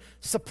bemoaned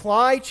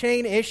supply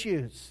chain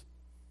issues?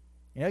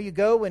 You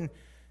go and,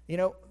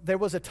 there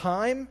was a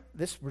time,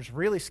 this was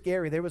really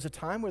scary, there was a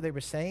time where they were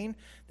saying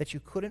that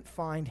you couldn't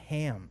find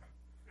ham.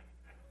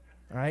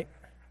 All right?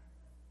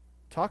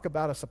 Talk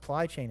about a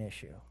supply chain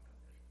issue.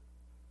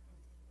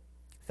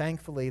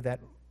 Thankfully, that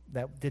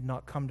did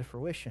not come to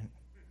fruition.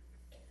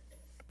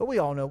 But we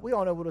all know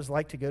what it was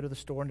like to go to the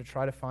store and to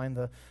try to find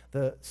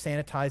the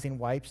sanitizing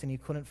wipes, and you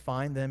couldn't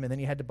find them, and then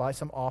you had to buy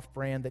some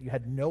off-brand that you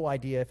had no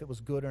idea if it was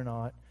good or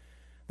not.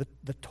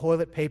 The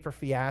toilet paper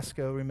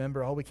fiasco,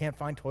 remember, we can't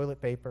find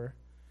toilet paper.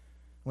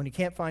 When you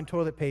can't find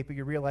toilet paper,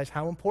 you realize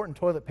how important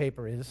toilet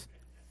paper is.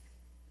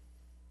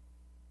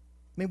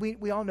 I mean,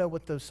 we all know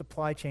what those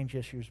supply chain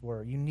issues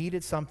were. You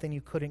needed something,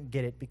 you couldn't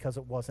get it because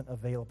it wasn't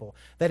available.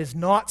 That is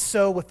not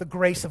so with the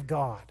grace of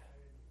God.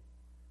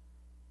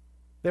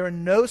 There are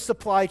no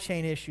supply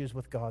chain issues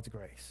with God's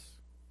grace.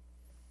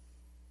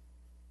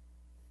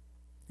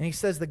 And he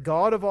says the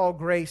God of all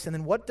grace, and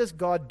then what does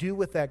God do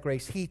with that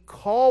grace? He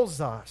calls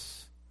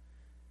us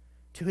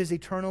to his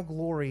eternal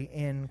glory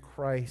in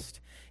Christ.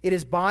 It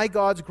is by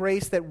God's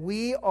grace that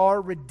we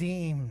are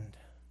redeemed,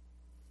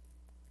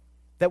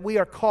 that we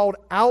are called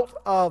out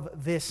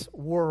of this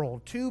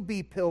world to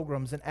be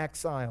pilgrims and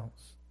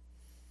exiles.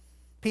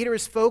 Peter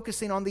is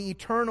focusing on the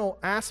eternal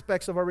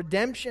aspects of our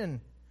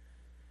redemption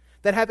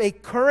that have a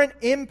current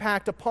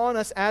impact upon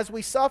us as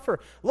we suffer.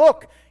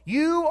 Look,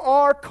 you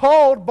are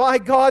called by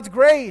God's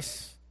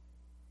grace.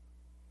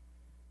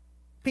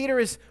 Peter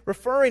is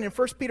referring in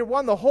 1 Peter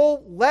 1, the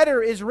whole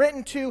letter is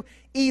written to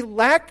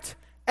elect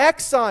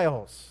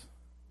exiles.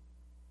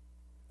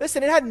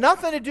 Listen, it had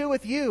nothing to do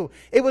with you.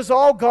 It was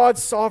all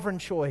God's sovereign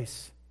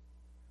choice.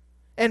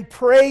 And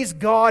praise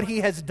God, he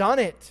has done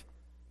it.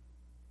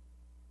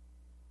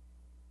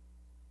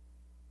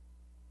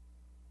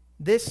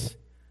 This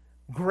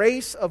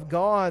grace of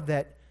God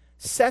that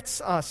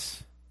sets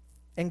us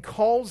and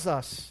calls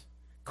us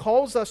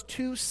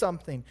to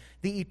something,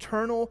 the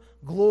eternal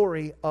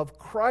glory of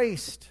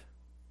Christ.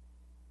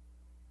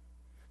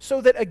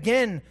 So that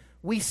again,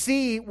 we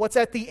see what's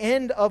at the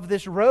end of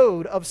this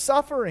road of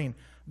suffering.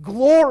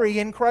 Glory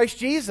in Christ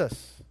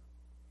Jesus.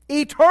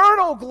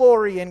 Eternal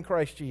glory in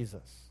Christ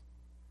Jesus.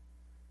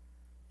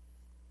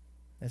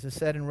 As is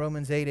said in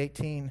Romans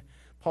 8:18,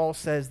 Paul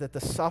says that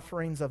the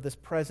sufferings of this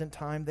present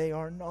time, they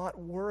are not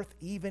worth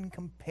even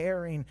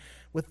comparing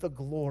with the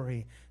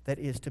glory that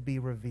is to be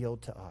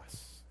revealed to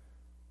us.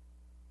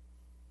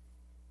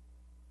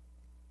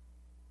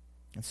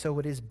 And so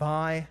it is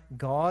by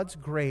God's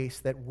grace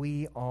that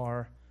we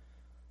are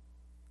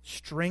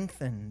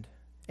strengthened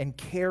and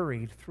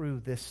carried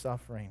through this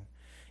suffering.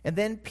 And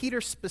then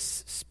Peter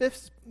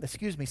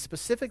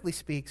specifically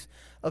speaks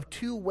of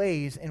two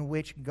ways in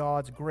which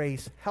God's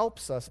grace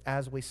helps us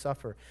as we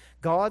suffer.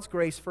 God's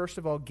grace, first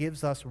of all,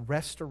 gives us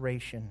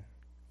restoration.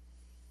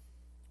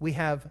 We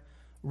have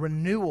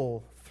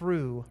renewal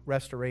through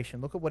restoration.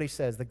 Look at what he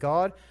says. The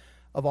God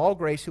of all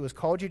grace, who has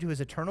called you to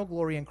his eternal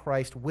glory in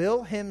Christ,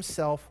 will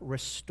himself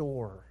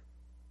restore.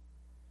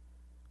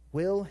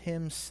 Will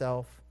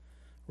himself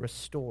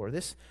restore.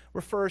 This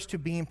refers to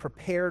being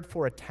prepared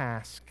for a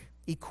task,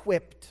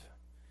 equipped,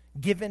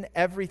 given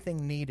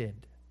everything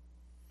needed.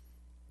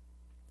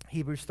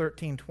 Hebrews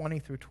 13:20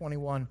 through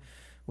 21,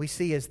 we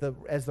see as the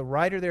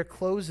writer there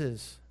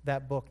closes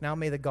that book, now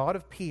may the God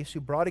of peace, who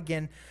brought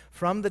again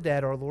from the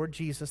dead our Lord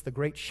Jesus, the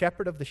great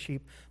shepherd of the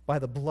sheep, by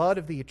the blood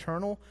of the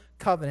eternal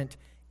covenant,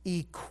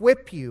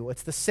 equip you.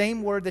 It's the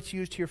same word that's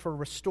used here for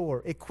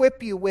restore.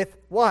 Equip you with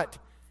what?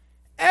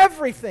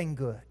 Everything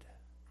good,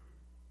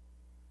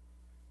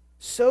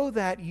 so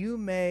that you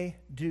may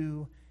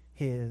do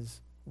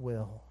his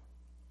will,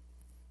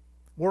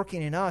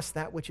 working in us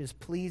that which is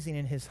pleasing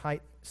in his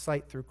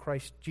sight through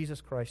Christ Jesus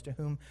Christ, to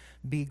whom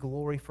be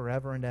glory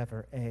forever and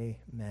ever.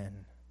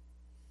 Amen.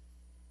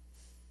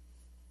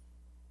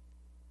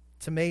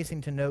 It's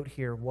amazing to note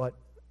here what,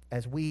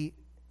 as we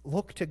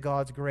look to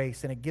God's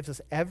grace and it gives us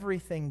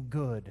everything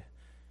good,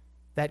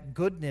 that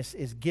goodness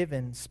is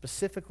given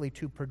specifically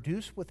to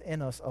produce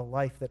within us a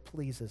life that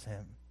pleases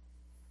him.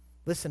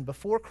 Listen,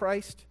 before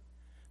Christ,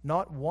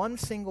 not one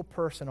single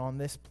person on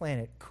this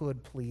planet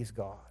could please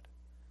God.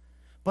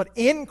 But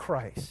in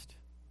Christ,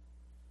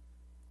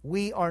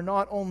 we are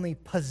not only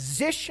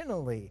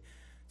positionally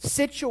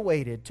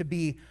situated to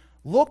be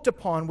looked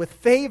upon with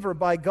favor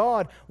by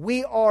God,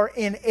 we are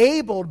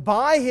enabled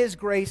by his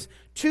grace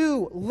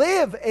to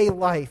live a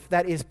life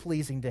that is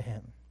pleasing to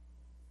him.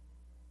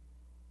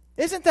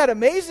 Isn't that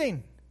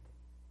amazing?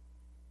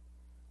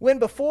 When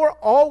before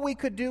all we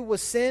could do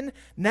was sin,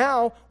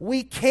 now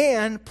we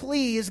can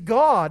please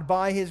God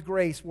by his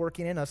grace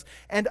working in us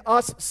and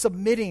us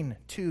submitting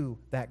to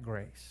that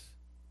grace.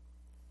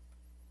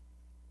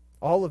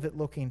 All of it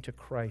looking to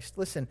Christ.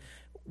 Listen,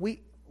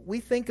 we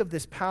think of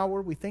this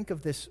power, we think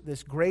of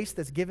this grace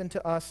that's given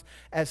to us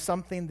as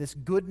something, this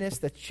goodness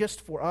that's just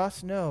for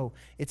us. No,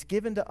 it's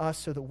given to us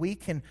so that we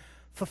can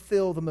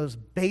fulfill the most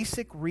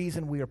basic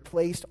reason we are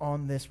placed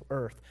on this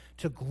earth,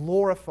 to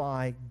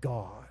glorify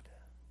God,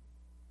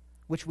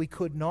 which we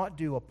could not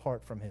do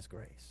apart from his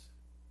grace.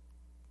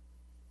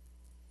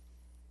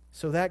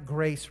 So that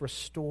grace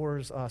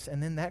restores us,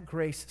 and then that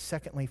grace,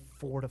 secondly,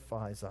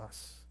 fortifies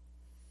us.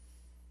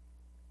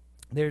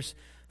 There's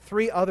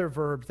three other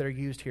verbs that are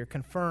used here: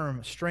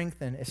 confirm,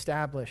 strengthen,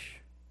 establish.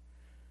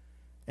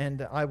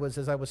 And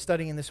as I was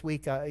studying this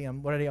week,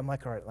 I'm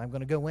like, all right, I'm going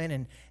to go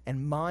in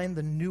and mine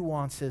the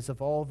nuances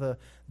of all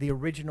the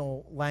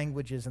original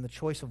languages and the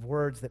choice of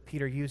words that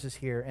Peter uses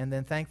here. And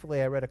then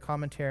thankfully I read a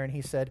commentary and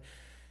he said,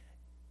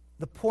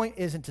 the point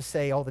isn't to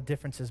say all the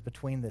differences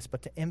between this,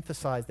 but to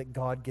emphasize that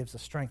God gives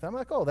us strength. I'm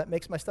like, oh, that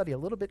makes my study a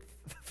little bit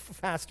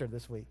faster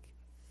this week.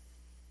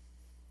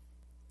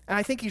 And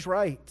I think he's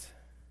right.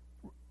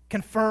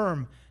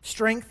 Confirm,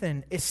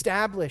 strengthen,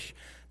 establish.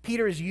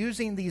 Peter is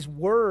using these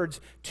words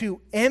to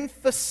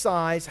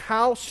emphasize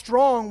how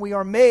strong we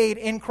are made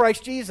in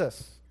Christ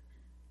Jesus.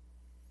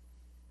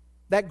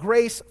 That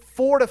grace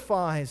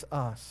fortifies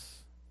us.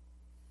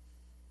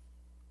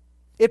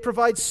 It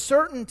provides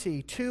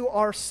certainty to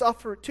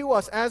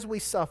us as we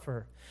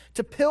suffer.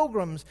 To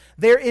pilgrims,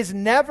 there is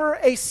never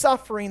a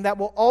suffering that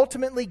will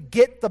ultimately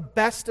get the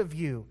best of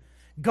you.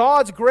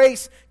 God's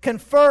grace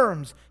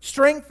confirms,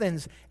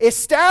 strengthens,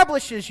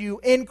 establishes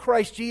you in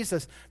Christ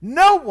Jesus.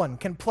 No one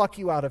can pluck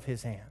you out of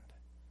his hand.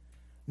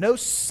 No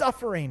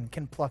suffering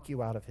can pluck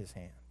you out of his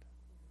hand.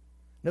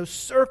 No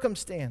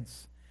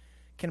circumstance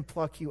can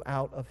pluck you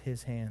out of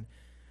his hand.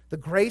 The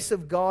grace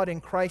of God in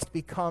Christ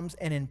becomes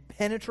an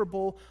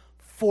impenetrable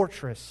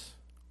fortress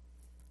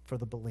for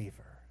the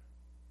believer.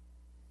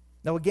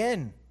 Now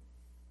again,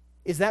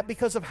 is that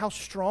because of how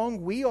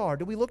strong we are?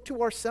 Do we look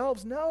to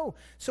ourselves? No.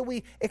 So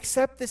we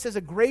accept this as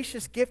a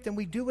gracious gift and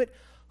we do it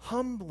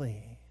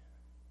humbly.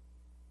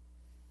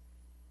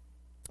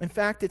 In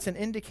fact, it's an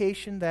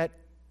indication that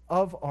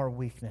of our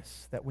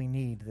weakness that we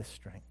need this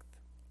strength.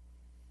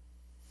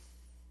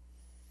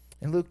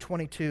 In Luke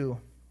 22,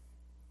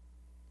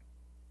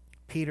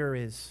 Peter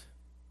is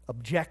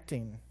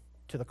objecting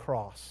to the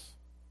cross.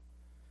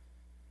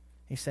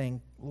 He's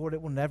saying, Lord,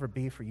 it will never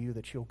be for you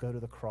that you'll go to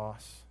the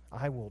cross.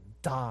 I will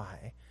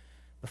die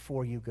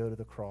before you go to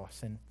the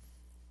cross. And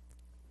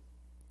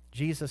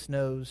Jesus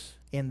knows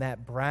in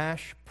that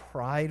brash,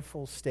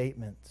 prideful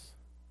statement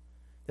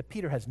that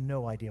Peter has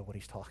no idea what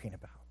he's talking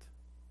about.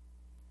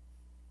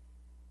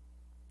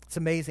 It's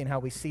amazing how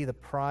we see the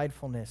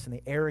pridefulness and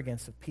the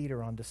arrogance of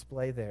Peter on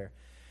display there.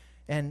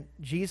 And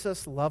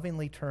Jesus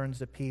lovingly turns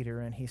to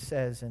Peter and he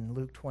says in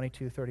Luke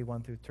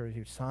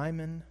 22:31-32,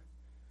 Simon,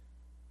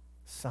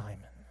 Simon,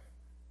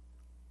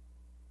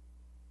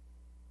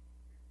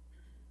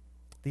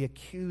 the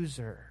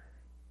accuser,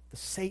 the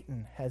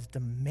Satan, has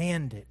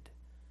demanded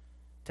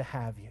to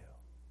have you,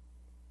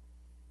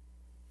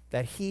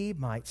 that he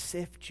might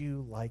sift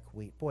you like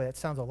wheat. Boy, that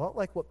sounds a lot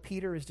like what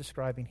Peter is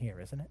describing here,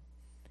 isn't it?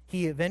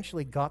 He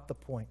eventually got the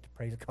point,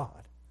 praise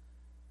God.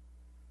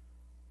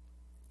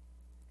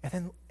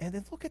 And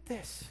then look at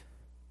this.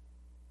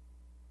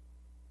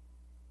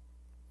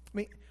 I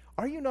mean,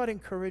 are you not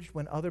encouraged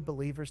when other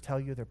believers tell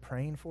you they're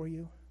praying for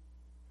you?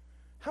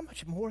 How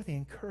much more the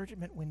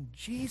encouragement when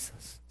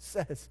Jesus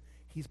says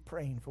he's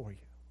praying for you?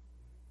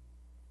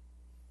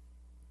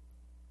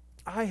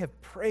 I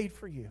have prayed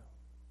for you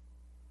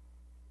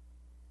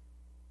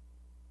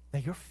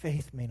that your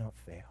faith may not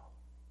fail.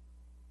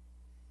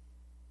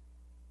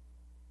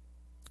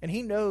 And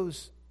he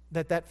knows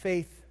that that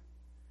faith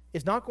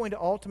is not going to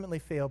ultimately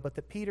fail, but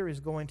that Peter is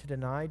going to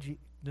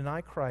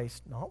deny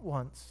Christ not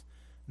once,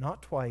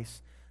 not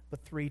twice, but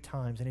 3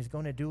 times. And he's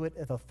going to do it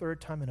the 3rd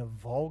time in a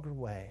vulgar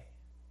way.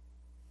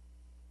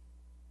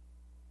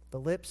 The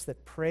lips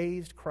that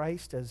praised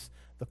Christ as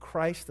the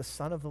Christ, the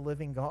Son of the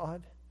living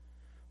God,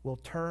 will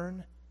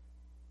turn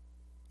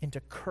into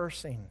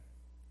cursing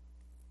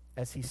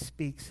as he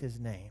speaks his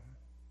name.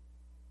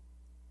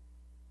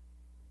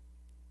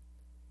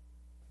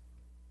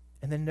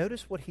 And then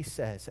notice what he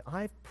says.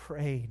 I've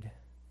prayed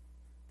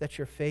that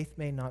your faith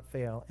may not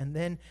fail.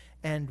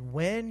 And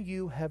when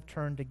you have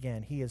turned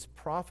again, he is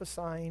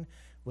prophesying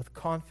with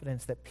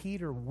confidence that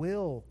Peter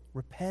will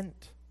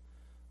repent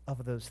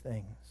of those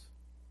things.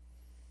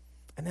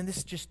 And then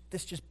this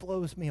just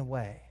blows me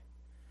away.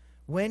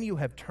 When you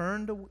have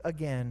turned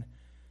again,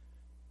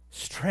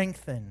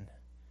 strengthen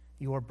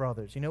your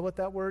brothers. You know what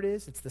that word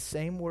is? It's the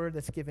same word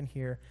that's given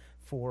here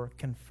for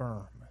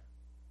confirm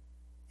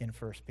in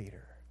 1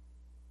 Peter.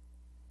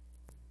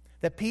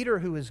 That Peter,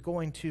 who is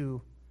going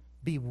to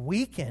be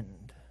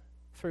weakened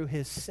through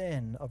his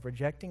sin of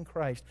rejecting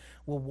Christ,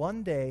 will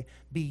one day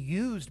be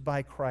used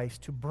by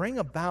Christ to bring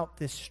about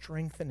this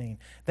strengthening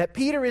that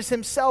Peter is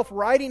himself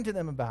writing to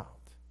them about.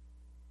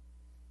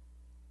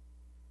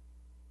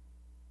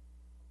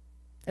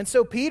 And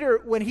so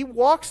Peter, when he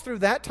walks through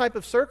that type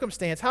of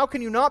circumstance, how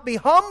can you not be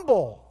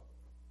humble?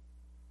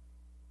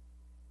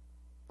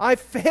 I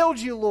failed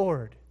you,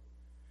 Lord.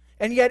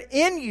 And yet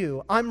in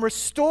you I'm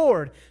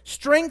restored,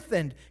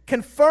 strengthened,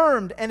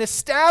 confirmed, and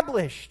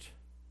established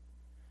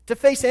to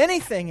face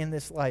anything in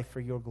this life for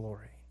your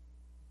glory.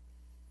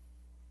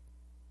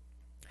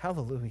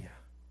 Hallelujah.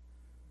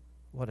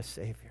 What a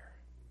Savior.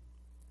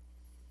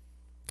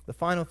 The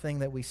final thing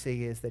that we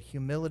see is that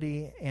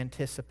humility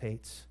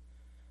anticipates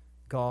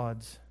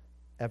God's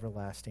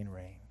everlasting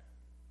reign.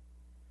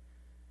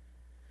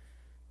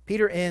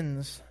 Peter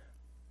ends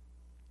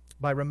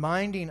by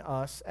reminding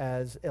us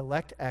as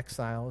elect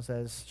exiles,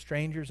 as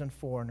strangers and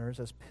foreigners,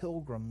 as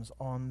pilgrims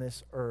on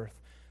this earth,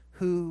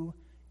 who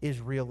is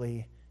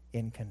really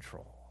in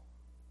control.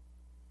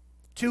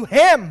 To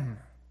him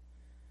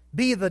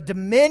be the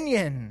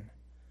dominion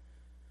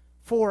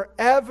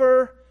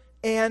forever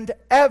and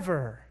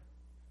ever.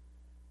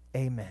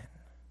 Amen.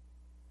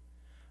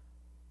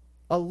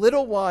 A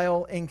little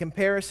while in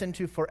comparison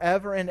to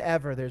forever and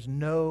ever, there's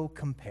no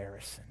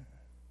comparison.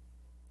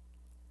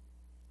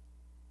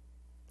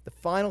 The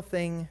final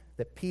thing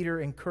that Peter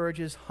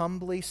encourages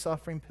humbly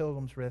suffering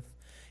pilgrims with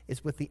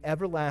is with the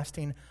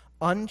everlasting,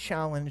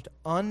 unchallenged,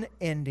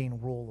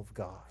 unending rule of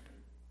God.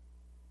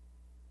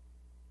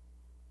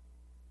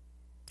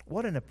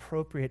 What an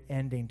appropriate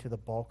ending to the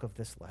bulk of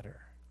this letter.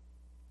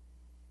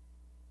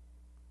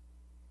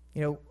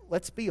 You know,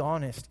 let's be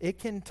honest. It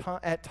can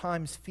at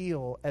times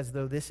feel as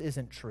though this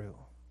isn't true.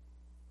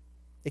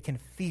 It can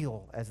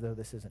feel as though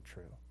this isn't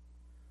true.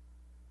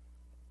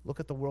 Look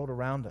at the world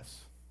around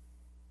us.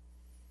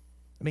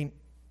 I mean,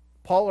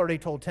 Paul already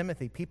told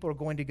Timothy, people are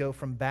going to go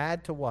from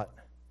bad to what?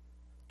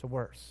 To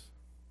worse.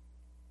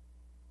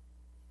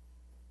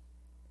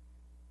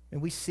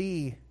 And we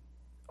see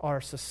our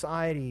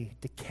society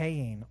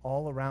decaying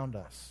all around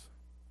us.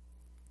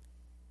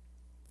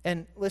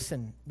 And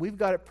listen, we've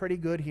got it pretty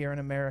good here in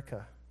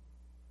America.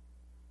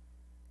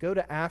 Go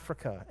to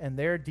Africa, and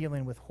they're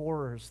dealing with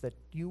horrors that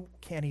you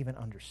can't even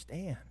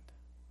understand.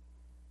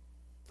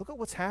 Look at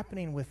what's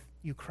happening with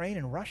Ukraine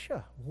and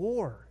Russia.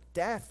 War,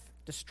 death,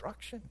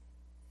 destruction.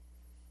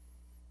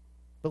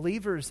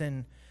 Believers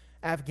in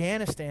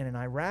Afghanistan and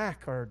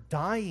Iraq are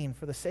dying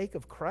for the sake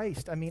of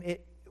Christ. I mean,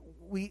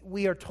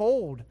 we are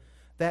told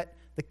that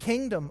the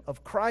kingdom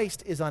of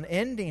Christ is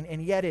unending,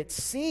 and yet it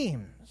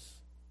seems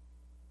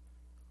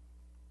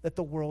that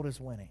the world is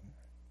winning.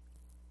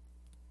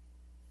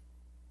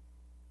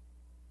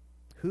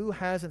 Who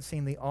hasn't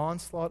seen the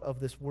onslaught of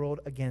this world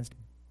against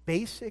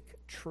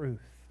basic truth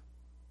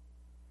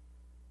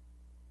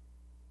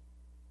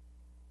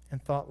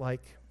and thought,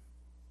 like,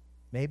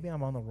 maybe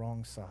I'm on the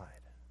wrong side?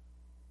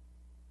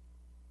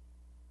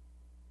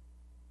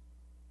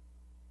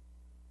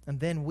 And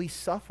then we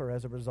suffer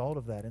as a result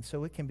of that. And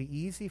so it can be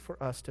easy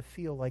for us to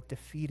feel like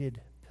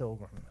defeated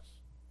pilgrims,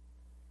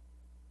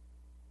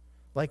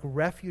 like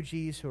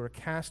refugees who are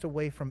cast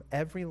away from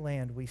every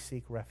land we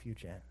seek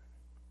refuge in.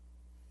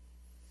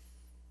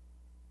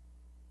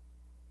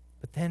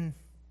 But then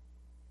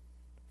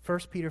 1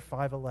 Peter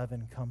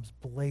 5:11 comes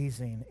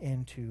blazing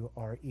into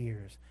our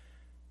ears.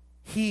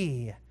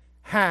 He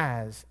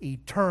has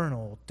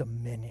eternal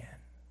dominion.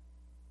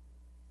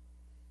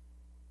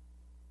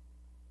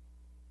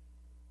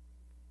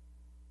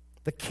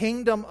 The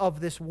kingdom of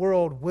this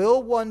world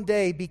will one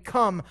day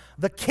become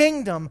the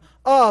kingdom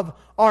of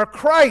our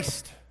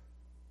Christ.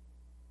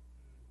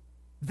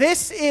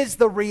 This is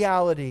the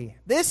reality.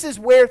 This is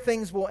where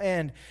things will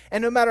end.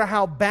 And no matter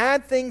how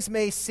bad things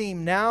may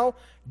seem now,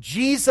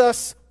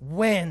 Jesus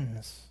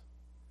wins.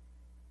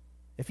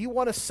 If you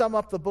want to sum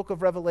up the book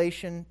of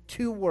Revelation,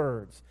 2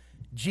 words: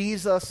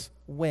 Jesus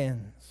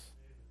wins.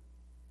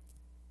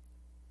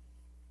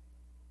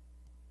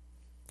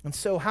 And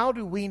so how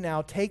do we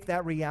now take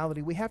that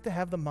reality? We have to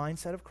have the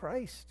mindset of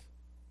Christ.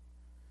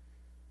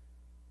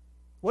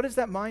 What does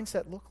that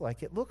mindset look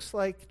like? It looks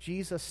like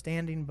Jesus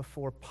standing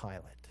before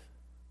Pilate,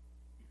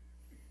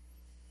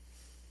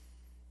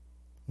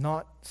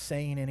 not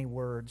saying any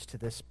words to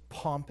this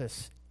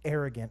pompous,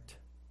 arrogant,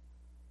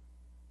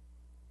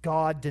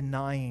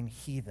 God-denying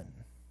heathen.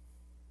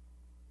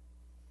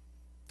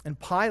 And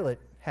Pilate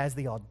has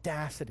the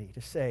audacity to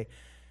say,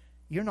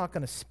 "You're not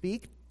going to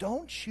speak?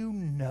 Don't you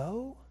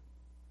know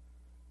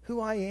who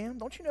I am?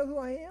 Don't you know who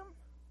I am?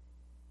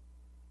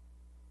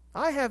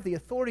 I have the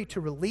authority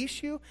to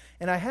release you,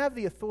 and I have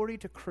the authority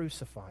to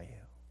crucify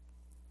you."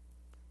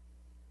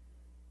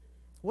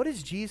 What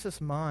is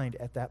Jesus' mind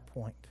at that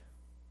point?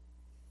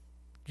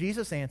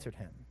 Jesus answered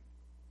him.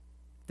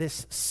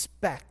 This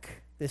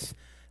speck, this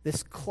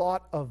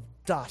clot of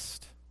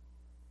dust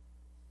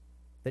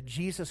that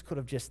Jesus could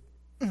have just,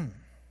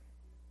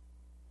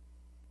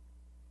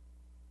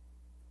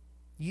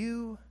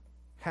 "You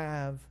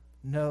have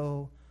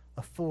no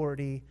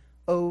authority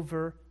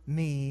over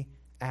me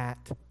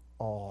at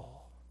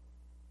all,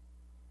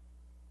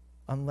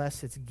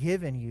 unless it's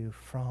given you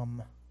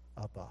from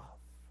above."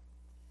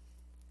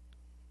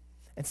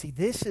 And see,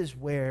 this is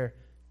where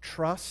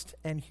trust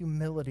and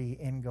humility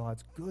in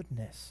God's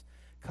goodness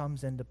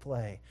comes into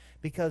play.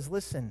 Because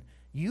listen,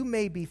 you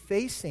may be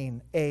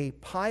facing a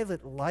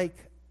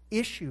Pilate-like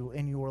issue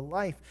in your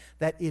life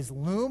that is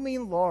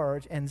looming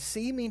large and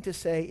seeming to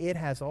say it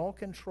has all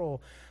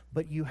control,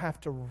 but you have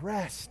to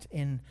rest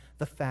in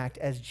the fact,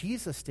 as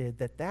Jesus did,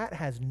 that that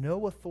has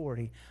no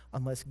authority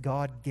unless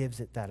God gives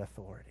it that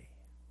authority.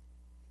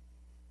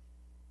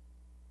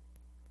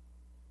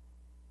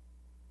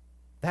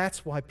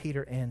 That's why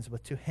Peter ends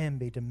with, "To him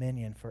be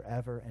dominion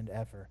forever and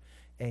ever.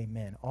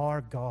 Amen."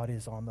 Our God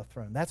is on the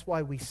throne. That's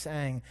why we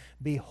sang,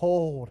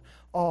 "Behold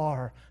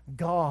our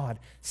God,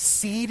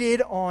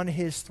 seated on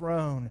his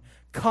throne.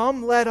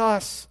 Come, let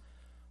us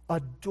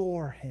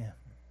adore him."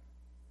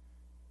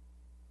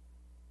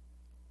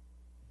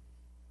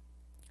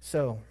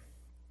 So,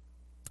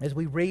 as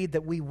we read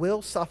that we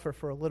will suffer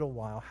for a little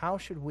while, how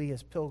should we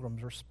as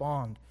pilgrims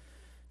respond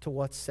to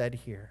what's said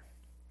here?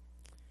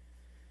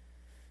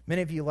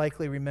 Many of you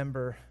likely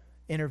remember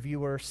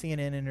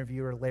CNN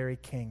interviewer Larry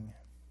King.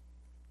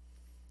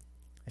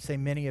 I say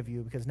many of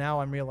you because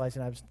now I'm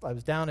realizing I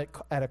was down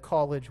at a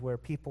college where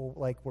people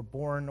were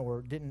born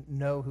or didn't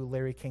know who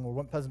Larry King or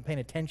wasn't paying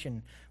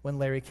attention when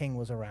Larry King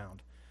was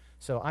around.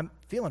 So I'm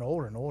feeling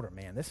older and older,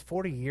 man. This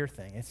 40-year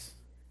thing,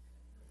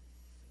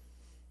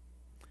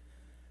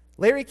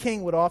 Larry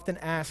King would often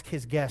ask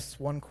his guests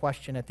one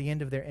question at the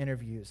end of their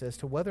interviews as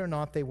to whether or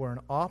not they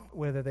were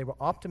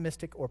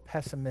optimistic or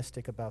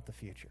pessimistic about the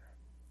future.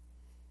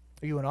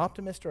 Are you an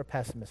optimist or a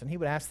pessimist? And he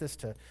would ask this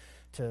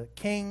to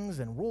kings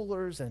and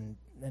rulers and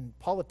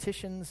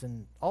politicians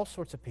and all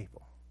sorts of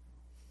people.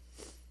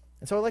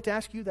 And so I'd like to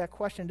ask you that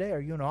question today.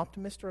 Are you an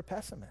optimist or a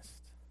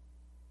pessimist?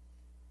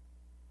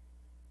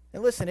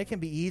 And listen, it can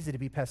be easy to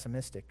be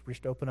pessimistic. We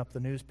should open up the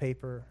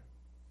newspaper.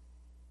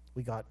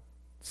 We got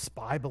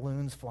spy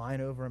balloons flying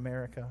over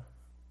America.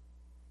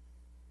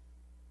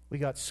 We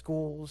got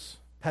schools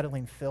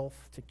peddling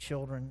filth to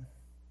children.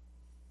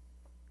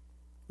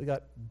 We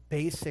got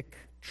basic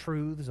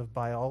truths of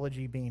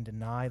biology being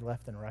denied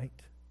left and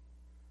right.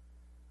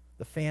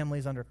 The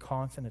family's under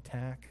constant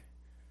attack.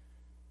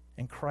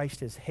 And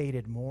Christ is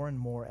hated more and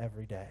more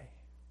every day,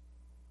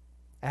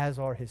 as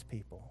are his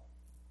people.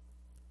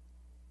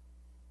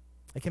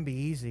 It can be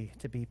easy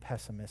to be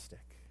pessimistic.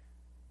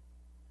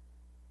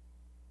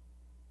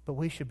 But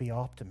we should be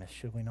optimists,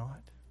 should we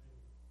not?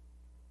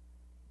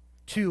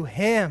 To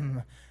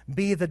him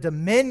be the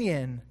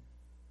dominion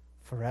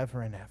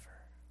forever and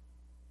ever.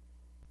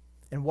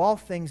 And while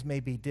things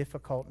may be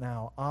difficult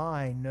now,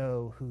 I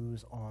know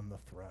who's on the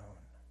throne.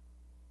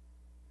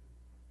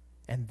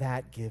 And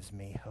that gives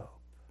me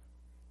hope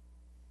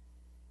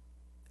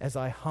as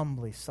I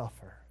humbly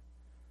suffer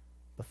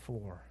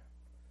before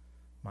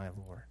my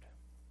Lord.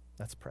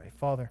 Let's pray.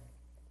 Father,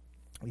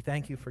 we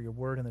thank you for your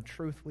word and the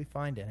truth we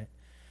find in it.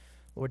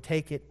 Lord,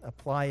 take it,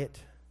 apply it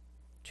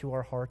to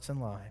our hearts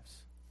and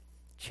lives.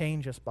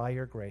 Change us by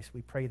your grace.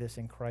 We pray this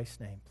in Christ's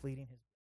name, pleading his